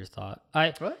derailed your thought.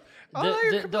 What?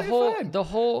 The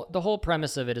whole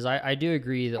premise of it is I do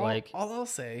agree that all I'll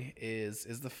say is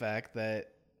the fact that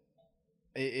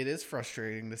it is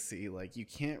frustrating to see, like, you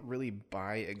can't really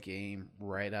buy a game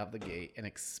right out of the gate and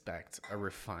expect a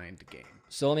refined game.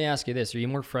 So let me ask you this. Are you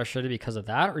more frustrated because of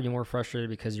that, or are you more frustrated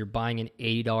because you're buying an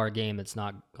 $80 game that's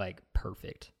not, like,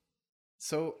 perfect?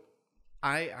 So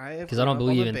I because I don't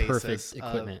believe in perfect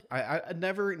equipment. I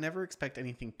never expect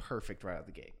anything perfect right out of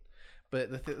the gate.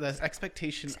 But the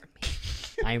expectation...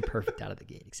 I am perfect out of the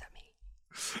gate, except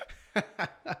me.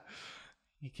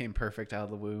 You came perfect out of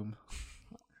the womb.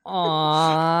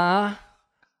 Aww.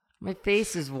 My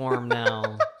face is warm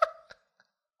now.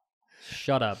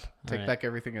 Shut up. Take back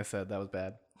everything I said. That was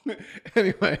bad.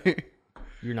 Anyway.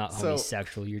 You're not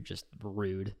homosexual. You're just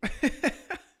rude.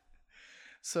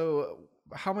 So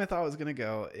how my thought was going to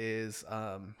go is...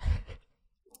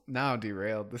 now I'm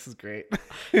derailed. This is great.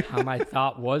 How my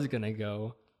thought was going to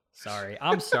go. Sorry.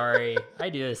 I'm sorry. I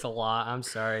do this a lot. I'm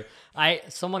sorry.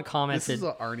 Someone commented. This is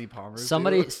what Arnie Palmer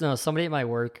Somebody at my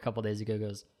work a couple days ago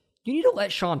goes, you need to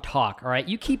let Sean talk, all right?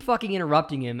 You keep fucking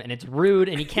interrupting him, and it's rude,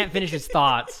 and he can't finish his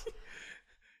thoughts.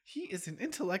 He is an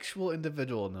intellectual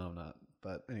individual. No, I'm not.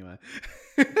 But anyway.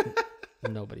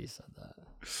 Nobody said that.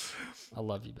 I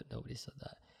love you, but nobody said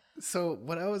that. So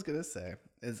what I was going to say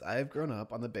is I've grown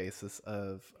up on the basis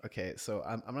of, okay, so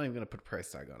I'm not even going to put a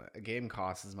price tag on it. A game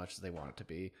costs as much as they want it to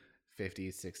be, 50,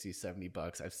 60, 70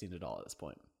 bucks. I've seen it all at this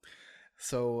point.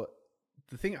 So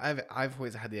the thing I've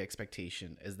always had the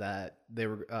expectation is that they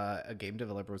were a game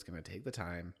developer was going to take the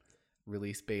time,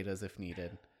 release betas if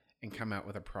needed, and come out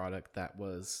with a product that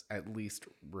was at least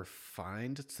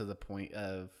refined to the point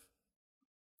of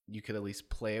you could at least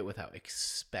play it without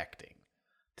expecting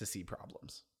to see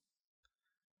problems.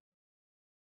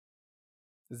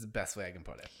 This is the best way I can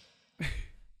put it.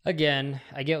 Again,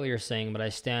 I get what you're saying, but I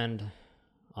stand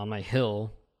on my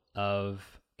hill of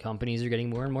companies are getting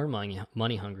more and more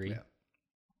money hungry. Yeah.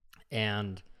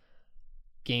 And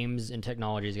games and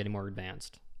technology is getting more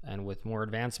advanced. And with more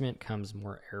advancement comes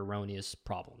more erroneous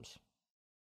problems.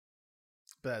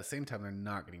 But at the same time, they're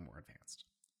not getting more advanced.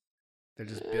 They're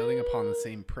just building upon the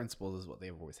same principles as what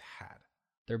they've always had.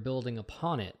 They're building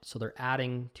upon it. So they're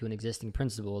adding to an existing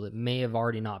principle that may have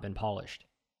already not been polished.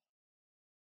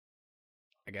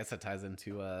 I guess that ties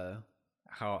into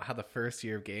how the first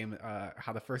year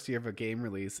of a game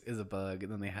release is a bug,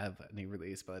 and then they have a new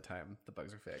release by the time the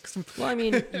bugs are fixed. Well, I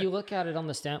mean, you look at it on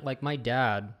the stand. Like my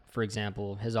dad, for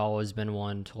example, has always been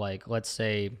one to, like, let's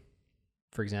say,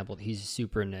 for example, he's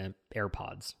super into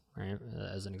AirPods, right?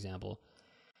 As an example,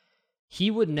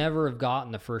 he would never have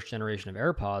gotten the first generation of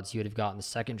AirPods. He would have gotten the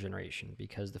second generation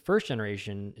because the first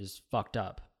generation is fucked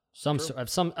up. of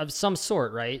some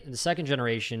sort, right? The second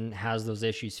generation has those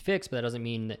issues fixed, but that doesn't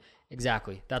mean that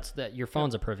exactly. That's that your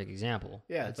phone's a perfect example.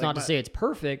 Yeah, it's not to say it's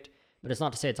perfect, but it's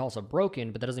not to say it's also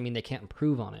broken, but that doesn't mean they can't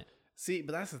improve on it. See,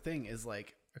 but that's the thing is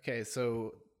like, okay,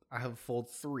 so I have Fold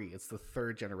 3. It's the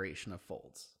third generation of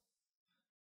Folds.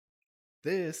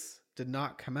 This did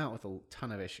not come out with a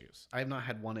ton of issues. I have not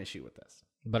had one issue with this.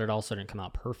 But it also didn't come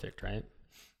out perfect, right?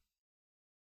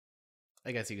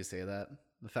 I guess you could say that.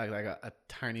 The fact that I got a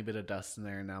tiny bit of dust in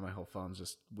there and now my whole phone's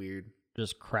just weird.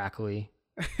 Just crackly.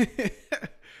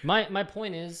 My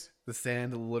point is, the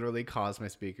sand literally caused my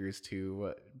speakers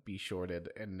to be shorted,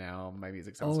 and now my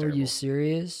music sounds are terrible. you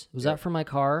serious? Was that from my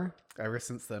car? Ever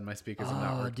since then, my speakers have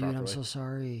not worked properly. I'm so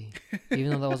sorry. Even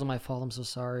though that wasn't my fault, I'm so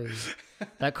sorry.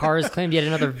 That car has claimed yet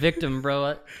another victim, bro.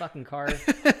 That fucking car.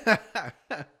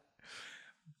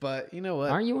 But you know what?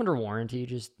 Aren't you under warranty?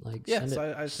 Just like yeah, send so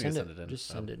it, I just need to send it in. Just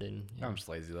send it in. Yeah. I'm just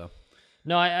lazy though.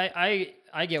 No,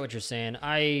 I get what you're saying.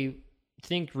 I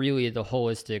think really the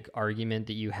holistic argument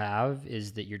that you have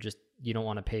is that you don't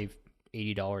want to pay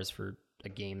 $80 for a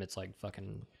game that's like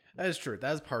fucking. That is true.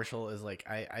 That is partial. Is like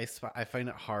I find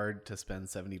it hard to spend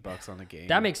 $70 on a game.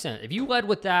 That makes sense. If you led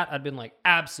with that, I'd been like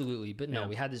absolutely. But no,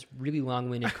 we had this really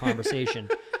long-winded conversation.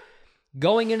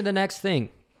 Going into the next thing,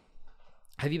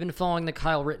 have you been following the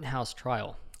Kyle Rittenhouse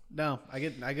trial? No, I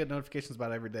get notifications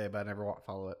about it every day, but I never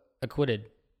follow it. Acquitted.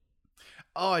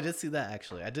 Oh, I did see that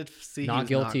actually. I did see not he was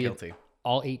guilty. Not guilty.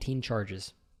 All 18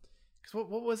 charges. Because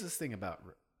what was this thing about?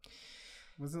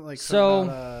 Wasn't it like so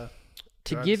about,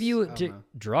 to drugs? give you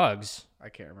drugs? I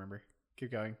can't remember.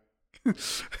 Keep going.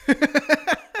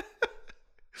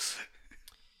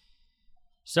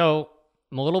 So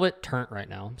I'm a little bit turnt right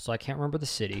now, so I can't remember the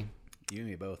city. You and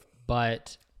me both.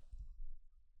 But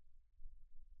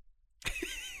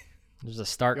there's a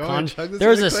stark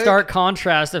stark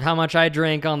contrast of how much I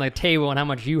drank on the table and how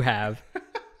much you have.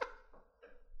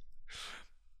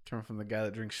 Coming from the guy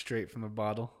that drinks straight from the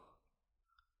bottle.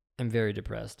 I'm very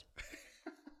depressed.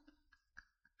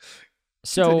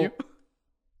 So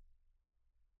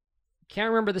can't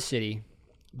remember the city,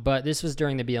 but this was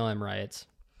during the BLM riots.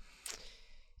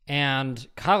 And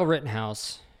Kyle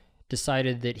Rittenhouse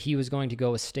decided that he was going to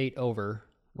go a state over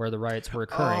where the riots were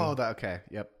occurring. Oh, okay.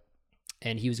 Yep.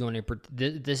 And he was going to,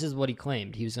 this is what he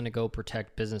claimed. He was going to go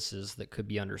protect businesses that could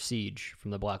be under siege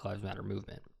from the Black Lives Matter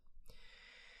movement.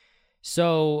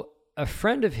 So a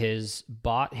friend of his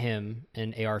bought him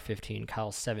an AR-15,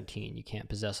 Kyle's 17. You can't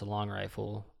possess a long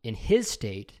rifle in his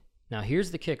state. Now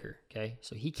here's the kicker, okay?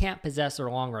 So he can't possess a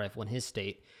long rifle in his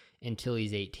state until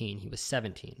he's 18. He was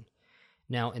 17.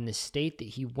 Now in the state that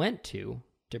he went to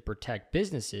protect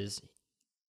businesses,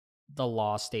 the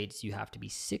law states you have to be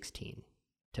 16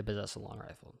 to possess a long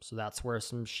rifle. So that's where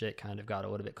some shit kind of got a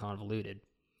little bit convoluted.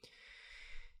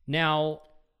 Now,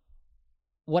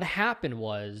 what happened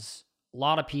was a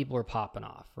lot of people are popping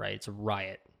off, right? It's a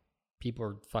riot. People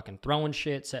are fucking throwing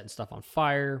shit, setting stuff on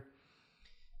fire.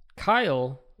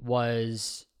 Kyle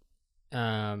was,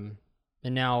 and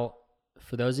now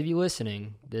for those of you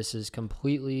listening, this is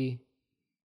completely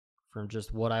from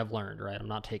just what I've learned, right? I'm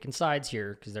not taking sides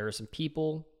here because there are some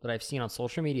people that I've seen on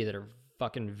social media that are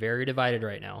fucking very divided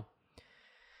right now.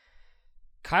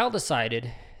 Kyle decided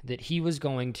that he was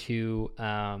going to,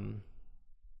 as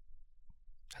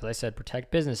I said,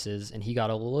 protect businesses, and he got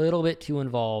a little bit too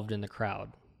involved in the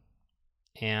crowd.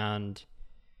 And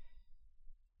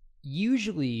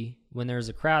usually when there's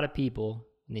a crowd of people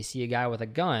and they see a guy with a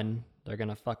gun, they're going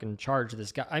to fucking charge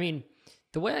this guy. I mean,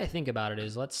 the way I think about it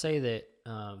is, let's say that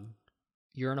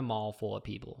you're in a mall full of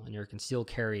people and you're a concealed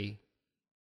carry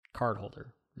card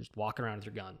holder. You're just walking around with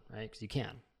your gun, right? Because you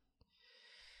can.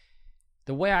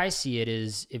 The way I see it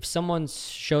is, if someone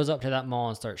shows up to that mall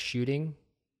and starts shooting,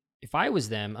 if I was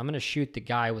them, I'm going to shoot the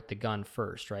guy with the gun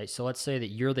first, right? So let's say that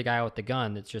you're the guy with the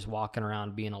gun that's just walking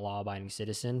around being a law-abiding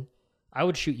citizen. I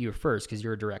would shoot you first because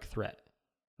you're a direct threat.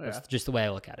 Yeah. That's just the way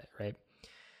I look at it, right?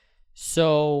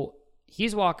 So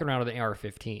he's walking around with an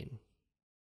AR-15.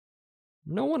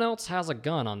 No one else has a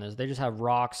gun on this. They just have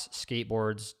rocks,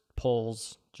 skateboards,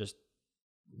 poles, just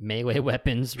melee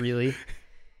weapons, really.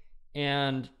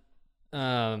 And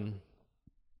I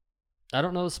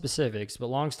don't know the specifics, but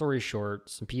long story short,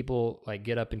 some people like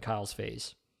get up in Kyle's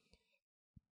face.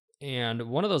 And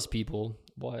one of those people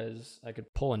was, I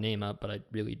could pull a name up, but I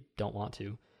really don't want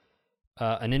to.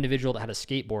 An individual that had a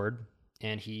skateboard,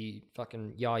 and he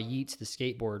fucking yeets the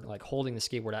skateboard, like holding the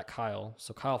skateboard at Kyle.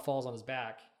 So Kyle falls on his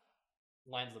back,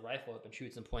 lines the rifle up and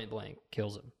shoots him point blank,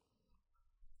 kills him.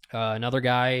 Another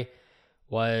guy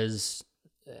was,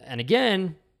 and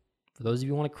again, for those of you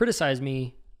who want to criticize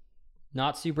me,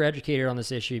 not super educated on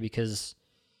this issue because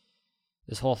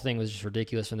This whole thing was just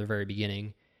ridiculous from the very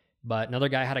beginning. But another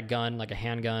guy had a gun, like a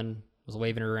handgun, was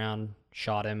waving it around,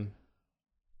 shot him.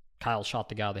 Kyle shot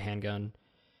the guy with the handgun.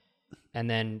 And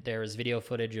then there was video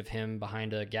footage of him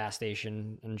behind a gas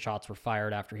station, and shots were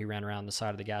fired after he ran around the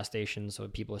side of the gas station, so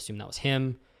people assumed that was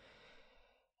him.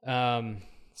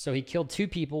 So he killed 2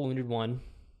 people, wounded 1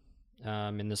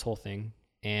 in this whole thing.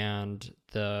 And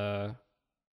the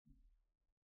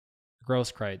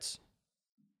Grosskreutz,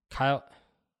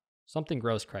 something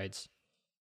Grosskreutz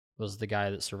was the guy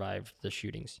that survived the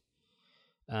shootings.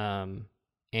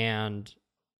 And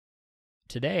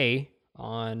today,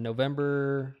 on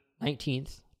November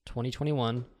 19th,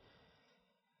 2021,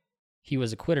 he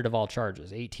was acquitted of all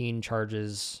charges, 18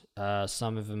 charges.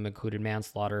 Some of them included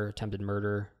manslaughter, attempted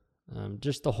murder,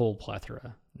 just the whole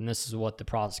plethora. And this is what the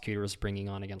prosecutor was bringing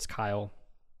on against Kyle.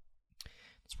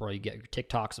 That's where you get your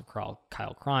TikToks of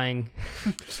Kyle crying.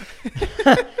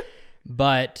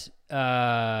 But,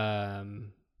 yeah,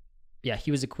 he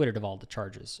was acquitted of all the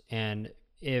charges. And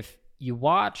if you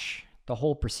watch the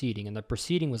whole proceeding, and the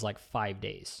proceeding was like 5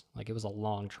 days. Like, it was a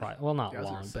long trial. Well, not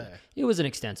long, but it was an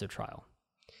extensive trial.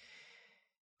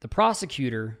 The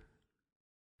prosecutor,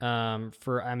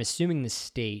 for, I'm assuming the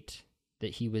state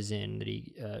that he was in, that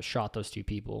he shot those 2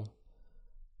 people,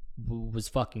 was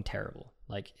fucking terrible.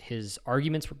 Like, his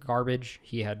arguments were garbage.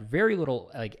 He had very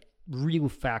little, like, real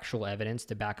factual evidence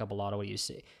to back up a lot of what you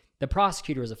say. The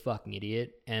prosecutor was a fucking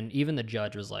idiot, and even the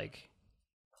judge was like,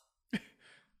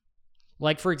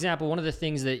 for example, one of the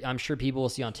things that I'm sure people will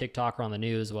see on TikTok or on the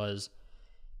news was,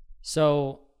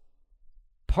 so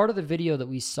part of the video that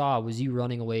we saw was you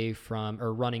running away from,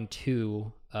 or running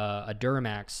to a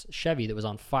Duramax Chevy that was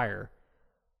on fire.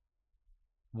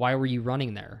 Why were you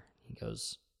running there? He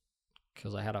goes,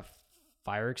 because I had a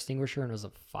fire extinguisher and it was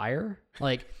a fire.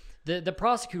 Like, the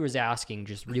prosecutor was asking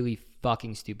just really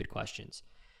fucking stupid questions.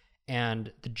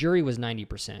 And the jury was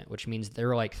 90%, which means there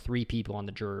were like 3 people on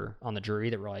the jury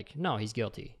that were like, no, he's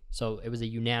guilty. So it was a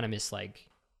unanimous, like,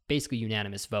 basically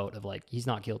unanimous vote of like, he's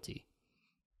not guilty.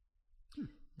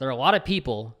 There are a lot of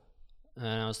people,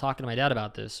 and I was talking to my dad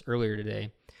about this earlier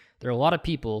today. There are a lot of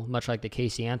people, much like the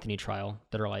Casey Anthony trial,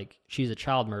 that are like, she's a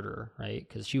child murderer, right?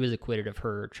 Because she was acquitted of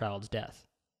her child's death.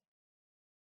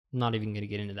 I'm not even going to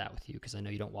get into that with you because I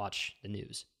know you don't watch the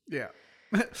news. Yeah.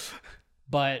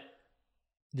 But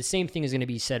the same thing is going to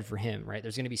be said for him, right?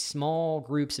 There's going to be small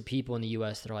groups of people in the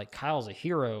U.S. that are like, Kyle's a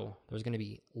hero. There's going to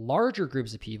be larger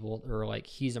groups of people that are like,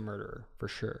 he's a murderer for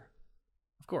sure.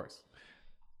 Of course.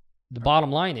 The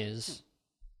bottom line is,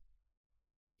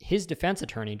 his defense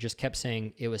attorney just kept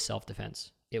saying it was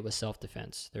self-defense. It was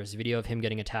self-defense. There's a video of him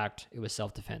getting attacked. It was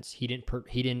self-defense. He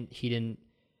didn't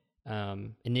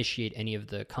initiate any of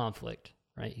the conflict,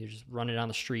 right? He was just running down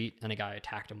the street and a guy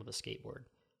attacked him with a skateboard.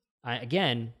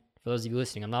 Again, for those of you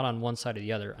listening, I'm not on one side or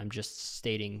the other. I'm just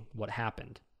stating what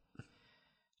happened.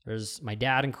 There's my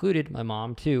dad included, my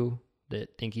mom too,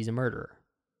 that think he's a murderer.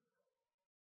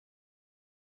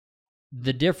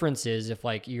 The difference is if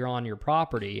like you're on your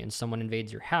property and someone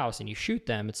invades your house and you shoot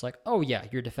them, it's like, oh yeah,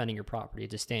 you're defending your property.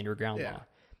 It's a standard ground law.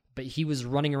 But he was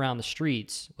running around the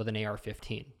streets with an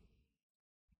AR-15.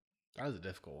 That was a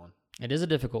difficult one. It is a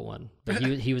difficult one, but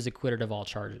he was acquitted of all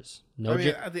charges. No,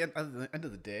 at the end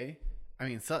of the day, I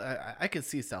mean, I could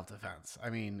see self-defense. I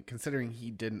mean, considering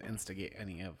he didn't instigate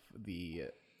any of the...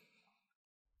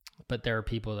 But there are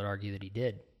people that argue that he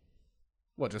did.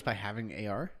 What, just by having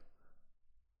AR?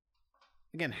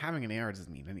 Again, having an AR doesn't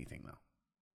mean anything, though.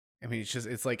 I mean,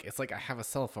 it's like I have a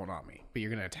cell phone on me, but you're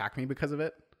going to attack me because of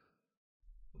it?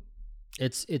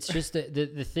 It's just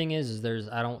the thing is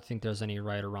I don't think there's any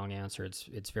right or wrong answer.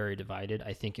 It's very divided.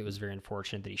 I think it was very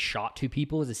unfortunate that he shot 2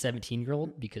 people as a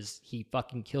 17-year-old because he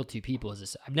fucking killed 2 people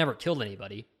I've never killed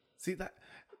anybody. See that?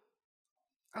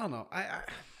 I don't know. I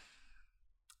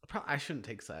shouldn't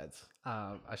take sides.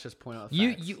 I should just point out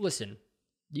facts. You listen.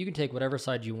 You can take whatever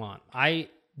side you want.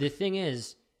 The thing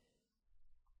is,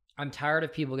 I'm tired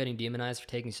of people getting demonized for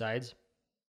taking sides,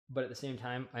 but at the same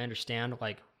time, I understand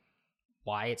like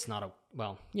why it's not a,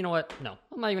 well, you know what? No,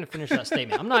 I'm not even gonna finish that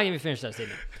statement. I'm not even gonna finish that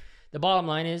statement. The bottom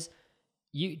line is,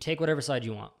 you take whatever side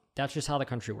you want. That's just how the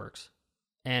country works,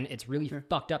 and it's really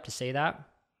fucked up to say that.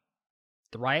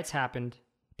 The riots happened,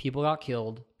 people got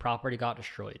killed, property got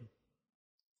destroyed.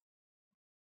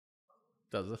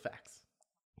 Those are the facts.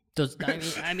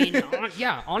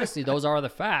 Yeah, honestly, those are the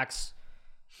facts.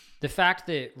 The fact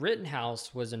that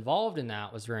Rittenhouse was involved in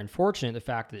that was very unfortunate. The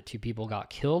fact that 2 people got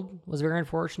killed was very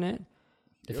unfortunate.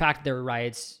 The fact that there were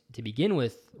riots to begin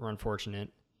with were unfortunate.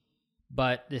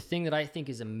 But the thing that I think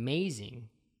is amazing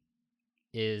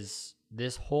is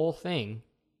this whole thing,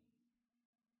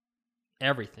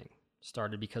 everything,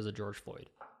 started because of George Floyd.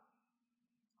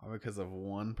 All because of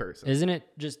one person. Isn't it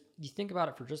just, you think about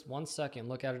it for just 1 second,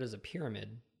 look at it as a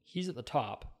pyramid. He's at the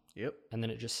top. Yep. And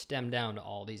then it just stemmed down to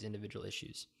all these individual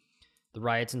issues. The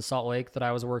riots in Salt Lake that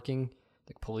I was working,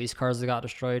 the police cars that got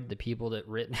destroyed, the people that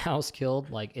Rittenhouse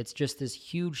killed. Like, it's just this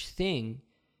huge thing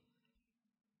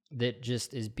that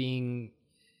just is being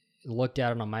looked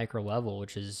at on a micro level,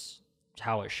 which is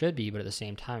how it should be. But at the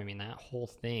same time, I mean, that whole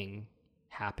thing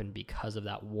happened because of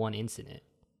that one incident.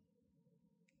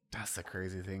 That's the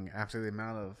crazy thing. After the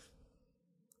amount of...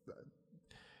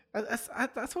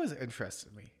 That's always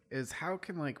interested me, is how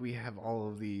can, like, we have all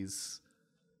of these...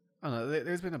 I don't know,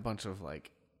 there's been a bunch of,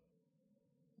 like,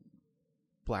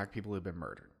 black people who've been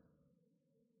murdered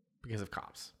because of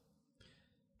cops.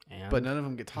 But none of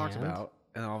them get talked about,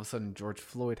 and all of a sudden George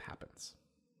Floyd happens.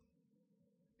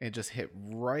 And it just hit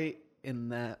right in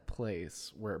that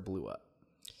place where it blew up.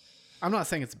 I'm not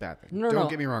saying it's a bad thing. Don't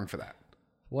get me wrong for that.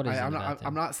 What is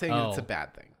I'm not saying it's a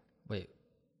bad thing. Wait.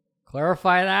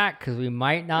 Clarify that, because we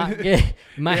might not get...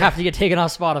 might have to get taken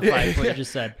off Spotify for what you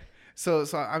just said. So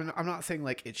I'm not saying,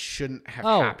 like, it shouldn't have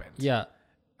happened. Yeah.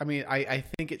 I mean, I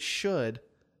think it should.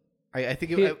 I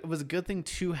think it was a good thing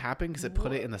to happen because it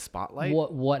put it in the spotlight.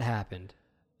 What happened?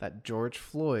 That George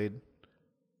Floyd...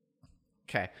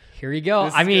 Okay. Here you go.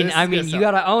 I mean, you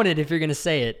got to own it if you're going to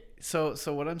say it. So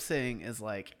what I'm saying is,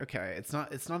 like, okay, it's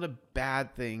not a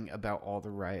bad thing about all the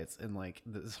riots and, like,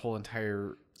 this whole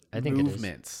entire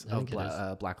movement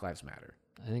of Black Lives Matter.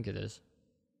 I think it is.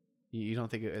 You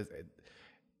don't think it is?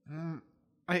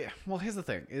 Well, here's the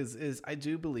thing: is I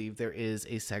do believe there is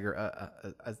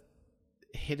a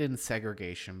hidden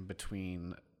segregation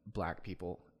between black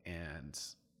people and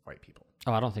white people.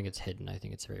 Oh, I don't think it's hidden. I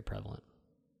think it's very prevalent.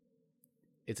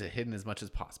 It's hidden as much as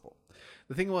possible.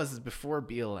 The thing is before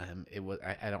BLM, it was.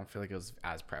 I don't feel like it was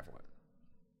as prevalent.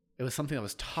 It was something that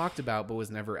was talked about, but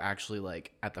was never actually,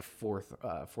 like, at the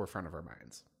forefront of our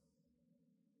minds.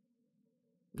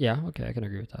 Yeah. Okay, I can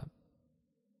agree with that.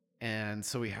 And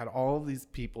so we had all of these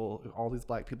people, all these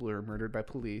black people who were murdered by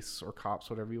police or cops,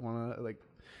 whatever you want to, like,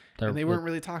 and they weren't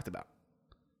really talked about.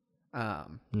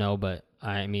 No, but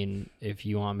I mean, if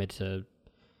you want me to,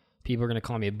 people are going to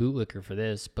call me a bootlicker for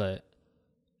this, but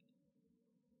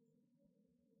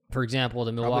for example,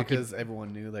 the Milwaukee... Probably because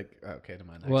everyone knew, like, okay, never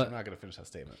mind. Actually, I'm not going to finish that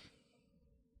statement.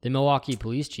 The Milwaukee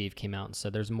police chief came out and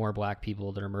said there's more black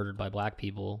people that are murdered by black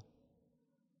people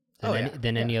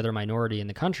than any other minority in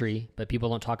the country, but people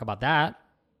don't talk about that,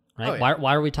 right?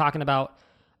 Why are we talking about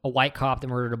a white cop that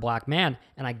murdered a black man?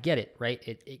 And I get it, right?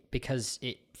 Because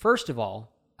first of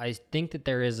all, I think that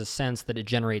there is a sense that it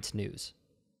generates news.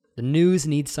 The news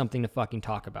needs something to fucking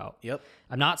talk about. Yep.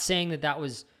 I'm not saying that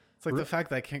was... It's like the fact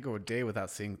that I can't go a day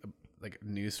without seeing, like, a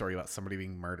news story about somebody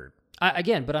being murdered.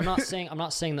 But I'm not saying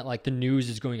that, like, the news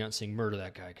is going out and saying murder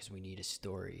that guy because we need a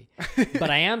story.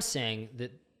 But I am saying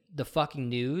that the fucking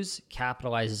news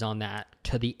capitalizes on that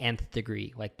to the nth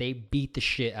degree. Like, they beat the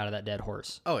shit out of that dead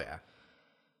horse. Oh yeah.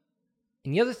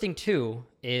 And the other thing too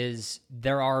is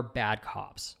there are bad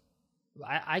cops.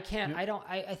 I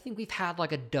think we've had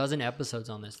like a dozen episodes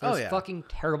on this. There's fucking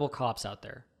terrible cops out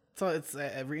there. So it's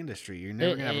every industry. You're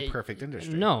never going to have a perfect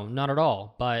industry. No, not at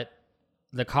all. But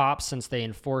the cops, since they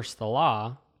enforce the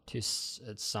law to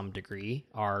some degree,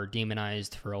 are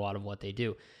demonized for a lot of what they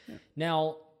do. Yeah.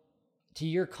 Now, to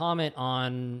your comment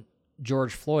on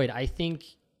George Floyd, I think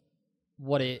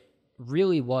what it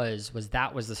really was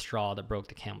that was the straw that broke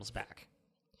the camel's back.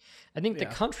 I think the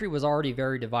country was already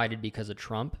very divided because of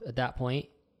Trump at that point.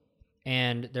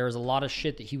 And there was a lot of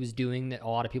shit that he was doing that a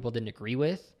lot of people didn't agree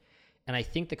with. And I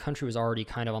think the country was already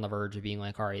kind of on the verge of being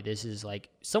like, all right, this is like,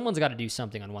 someone's got to do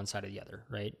something on one side or the other,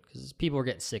 right? Because people were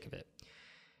getting sick of it.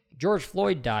 George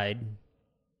Floyd died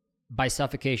by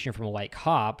suffocation from a white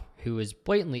cop who was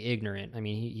blatantly ignorant. I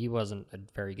mean, he wasn't a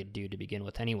very good dude to begin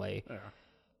with anyway. Yeah.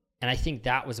 And I think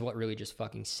that was what really just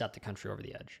fucking set the country over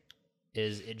the edge.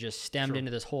 Is it just stemmed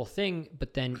into this whole thing,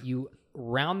 but then you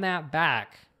round that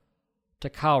back to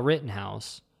Kyle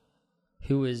Rittenhouse,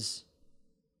 who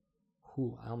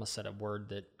I almost said a word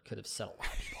that could have set a lot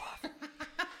of people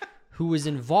off, who was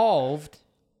involved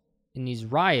in these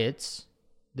riots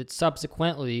that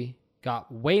subsequently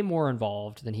got way more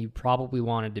involved than he probably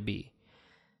wanted to be.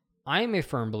 I am a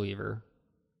firm believer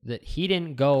that he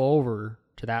didn't go over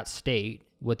to that state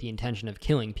with the intention of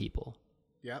killing people.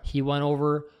 Yeah. He went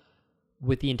over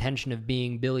with the intention of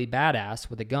being Billy Badass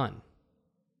with a gun.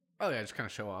 Oh, yeah, just kind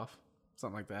of show off.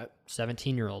 Something like that.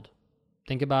 17-year-old.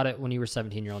 Think about it when you were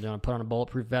 17-year-old. You want to put on a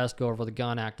bulletproof vest, go over with a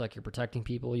gun, act like you're protecting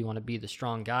people. You want to be the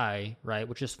strong guy, right?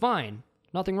 Which is fine.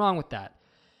 Nothing wrong with that.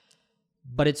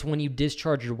 But it's when you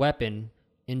discharge your weapon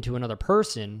into another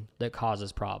person that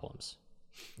causes problems.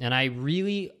 And I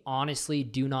really honestly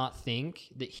do not think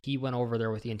that he went over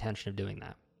there with the intention of doing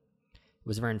that. It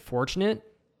was very unfortunate.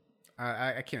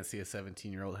 I can't see a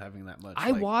 17-year-old having that much.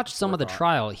 I watched some of the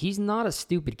trial. He's not a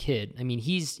stupid kid. I mean,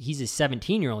 he's a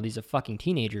 17-year-old. He's a fucking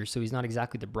teenager, so he's not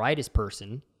exactly the brightest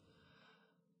person.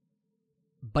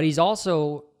 But he's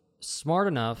also smart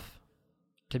enough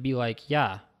to be like,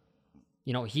 yeah,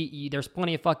 you know, he there's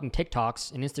plenty of fucking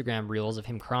TikToks and Instagram reels of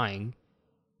him crying,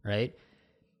 right?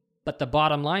 But the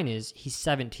bottom line is he's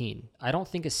 17. I don't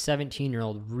think a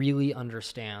 17-year-old really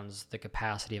understands the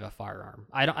capacity of a firearm.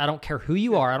 I don't care who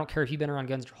you are. I don't care if you've been around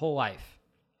guns your whole life.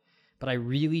 But I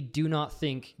really do not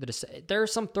think that there are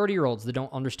some 30-year-olds that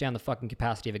don't understand the fucking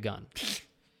capacity of a gun.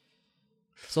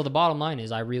 So the bottom line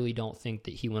is I really don't think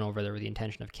that he went over there with the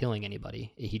intention of killing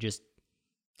anybody. He just...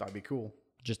 That'd be cool.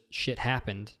 Just shit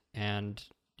happened, and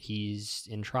he's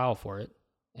in trial for it,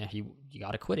 and he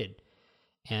got acquitted.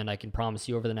 And I can promise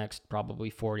you over the next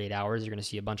probably 48 hours, you're going to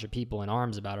see a bunch of people in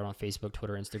arms about it on Facebook,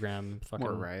 Twitter, Instagram, fucking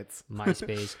more riots,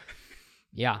 MySpace.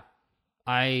 Yeah.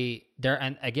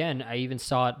 And again, I even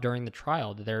saw it during the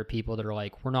trial that there are people that are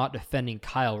like, we're not defending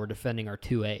Kyle, we're defending our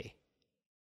 2A.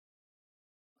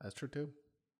 That's true too.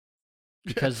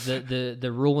 Because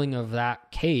the ruling of that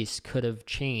case could have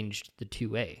changed the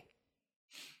 2A.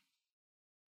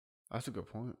 That's a good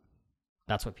point.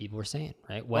 That's what people were saying,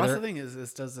 right? Well, that's the thing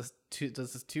is does this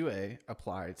 2A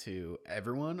apply to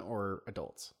everyone or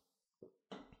adults?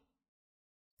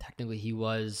 Technically, he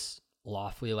was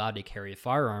lawfully allowed to carry a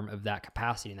firearm of that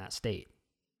capacity in that state.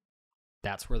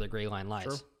 That's where the gray line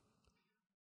lies.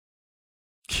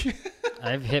 Sure.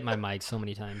 I've hit my mic so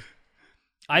many times.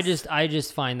 I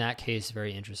just find that case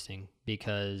very interesting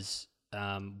because,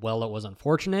 well, it was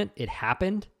unfortunate. It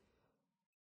happened.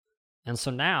 And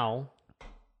so now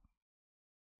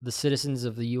the citizens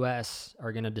of the U.S.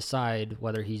 are going to decide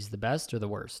whether he's the best or the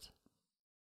worst.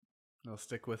 They'll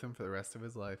stick with him for the rest of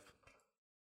his life.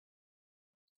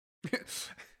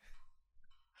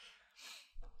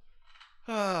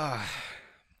 Well,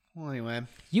 anyway.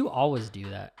 You always do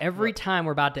that. Every time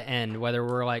we're about to end, whether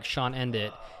we're like, Sean, end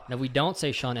it. And if we don't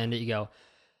say, Sean, end it, you go,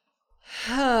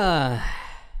 Well,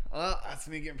 that's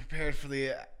me getting prepared for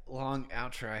the long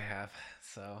outro I have,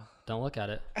 so. Don't look at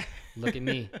it. Look at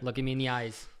me. Look at me in the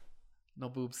eyes. No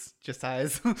boobs, just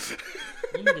eyes. You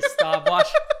need to stop. Watch.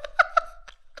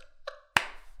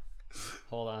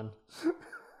 Hold on.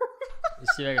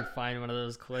 Let's see if I can find one of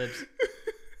those clips.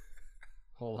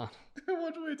 Hold on. I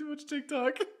watch way too much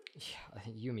TikTok. Yeah, I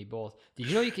think you and me both. Did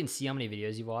you know you can see how many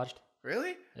videos you've watched?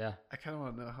 Really? Yeah. I kind of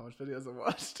want to know how much videos I've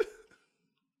watched.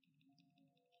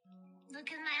 Look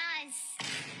at my eyes.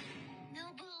 No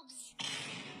boobs.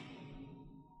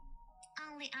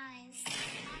 Only eyes.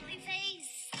 Only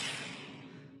face.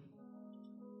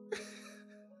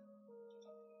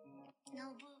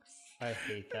 No boobs. I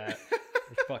hate that.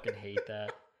 I fucking hate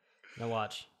that. Now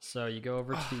watch. So you go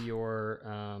over to your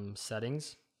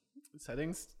settings.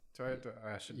 Settings?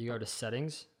 You go to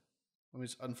settings. Let me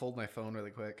just unfold my phone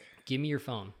really quick. Give me your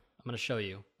phone. I'm gonna show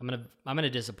you. I'm gonna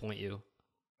disappoint you.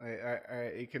 All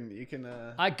right. You can.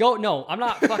 No, I'm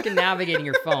not fucking navigating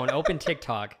your phone. Open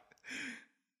TikTok.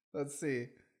 Let's see.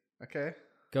 Okay.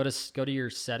 Go to your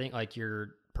setting, like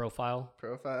your profile.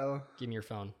 Profile. Give me your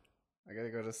phone. I gotta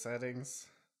go to settings.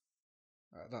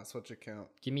 Not switch account.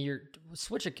 Give me your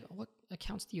switch account. What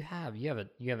accounts do you have? You have an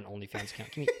OnlyFans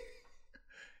account. Give me.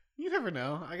 You never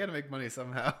know. I gotta make money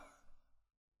somehow.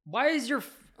 Why is your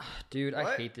dude? What?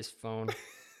 I hate this phone.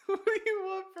 What do you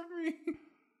want from me?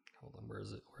 Hold on. Where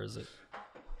is it?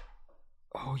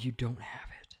 Oh, you don't have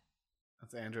it.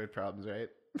 That's Android problems, right?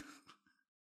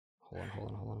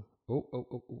 Hold on.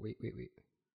 Oh, wait.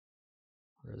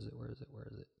 Where is it?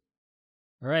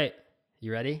 All right.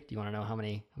 You ready? Do you want to know how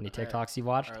many TikToks you've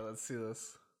watched? All right, let's see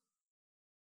this.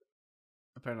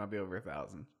 It better not be over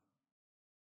 1,000.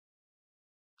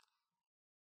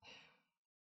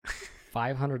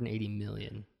 580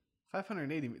 million.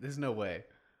 580? There's no way.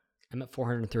 I'm at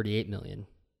 438 million.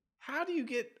 How do you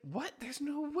get... What? There's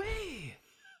no way.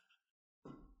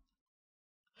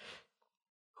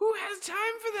 Who has time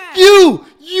for that?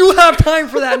 You have time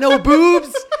for that. No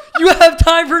boobs. You have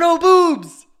time for no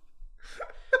boobs.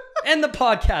 End the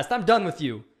podcast. I'm done with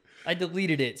you. I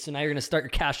deleted it, so now you're going to start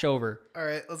your cash over. All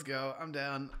right, let's go. I'm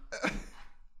down.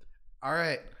 All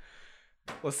right.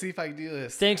 Let's see if I can do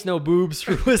this. Thanks, no boobs,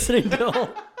 for listening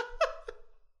to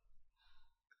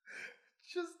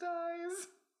Just dies.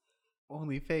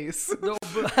 Only face. No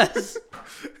boobs.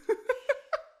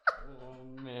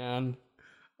 Oh, man.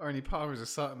 Arnie Palmer's or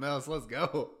something else. Let's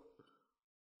go.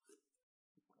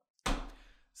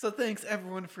 So thanks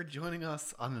everyone for joining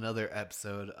us on another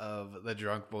episode of the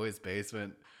Drunk Boys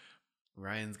Basement.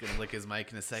 Ryan's gonna lick his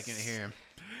mic in a second here.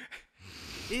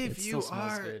 If It you still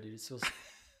smells are, good, dude.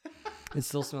 It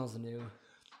still smells new.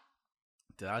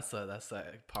 dude, that's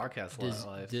that podcast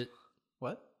life.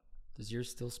 What? Does yours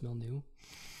still smell new?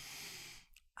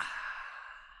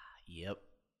 Yep.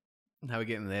 How we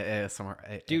getting the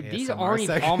ASMR? Dude, these ASMR Arnie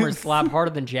seconds? Palmer slap harder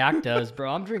than Jack does,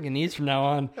 bro. I'm drinking these from now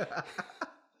on.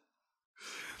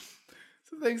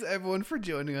 So thanks everyone for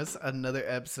joining us on another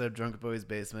episode of Drunk Boys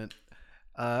Basement.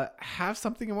 Have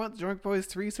something you want Drunk Boys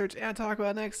to research and talk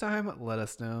about next time? Let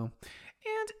us know.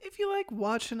 And if you like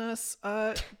watching us,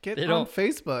 get on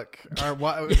Facebook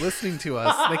or listening to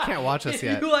us. They can't watch us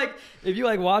yet. If you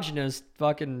like watching us,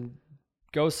 fucking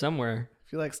go somewhere.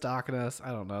 If you like stalking us,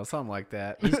 I don't know, something like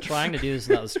that. He's trying to do this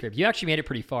without the script. You actually made it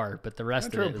pretty far, but the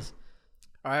rest of it is.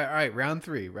 All right. Round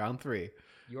three.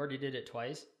 You already did it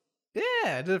twice?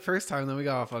 Yeah, I did it first time, then we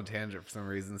got off on a tangent for some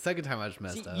reason. The second time I just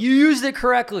messed up. You used it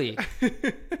correctly.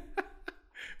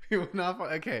 We went off.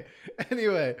 Okay.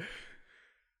 Anyway,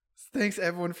 thanks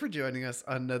everyone for joining us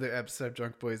on another episode of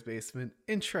Drunk Boys Basement.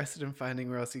 Interested in finding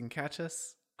where else you can catch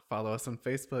us? Follow us on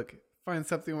Facebook. Find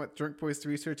something with Drunk Boys to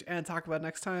research and talk about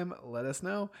next time. Let us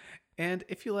know. And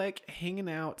if you like hanging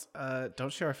out,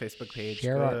 don't share our Facebook page.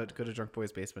 Go to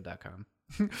drunkboysbasement.com.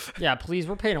 Yeah, please.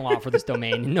 We're paying a lot for this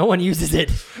domain. No one uses it.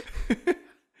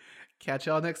 Catch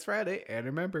y'all next Friday. And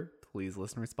remember, please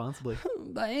listen responsibly.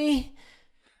 Bye.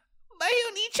 Bye,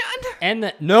 Oni-chan.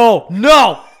 And no.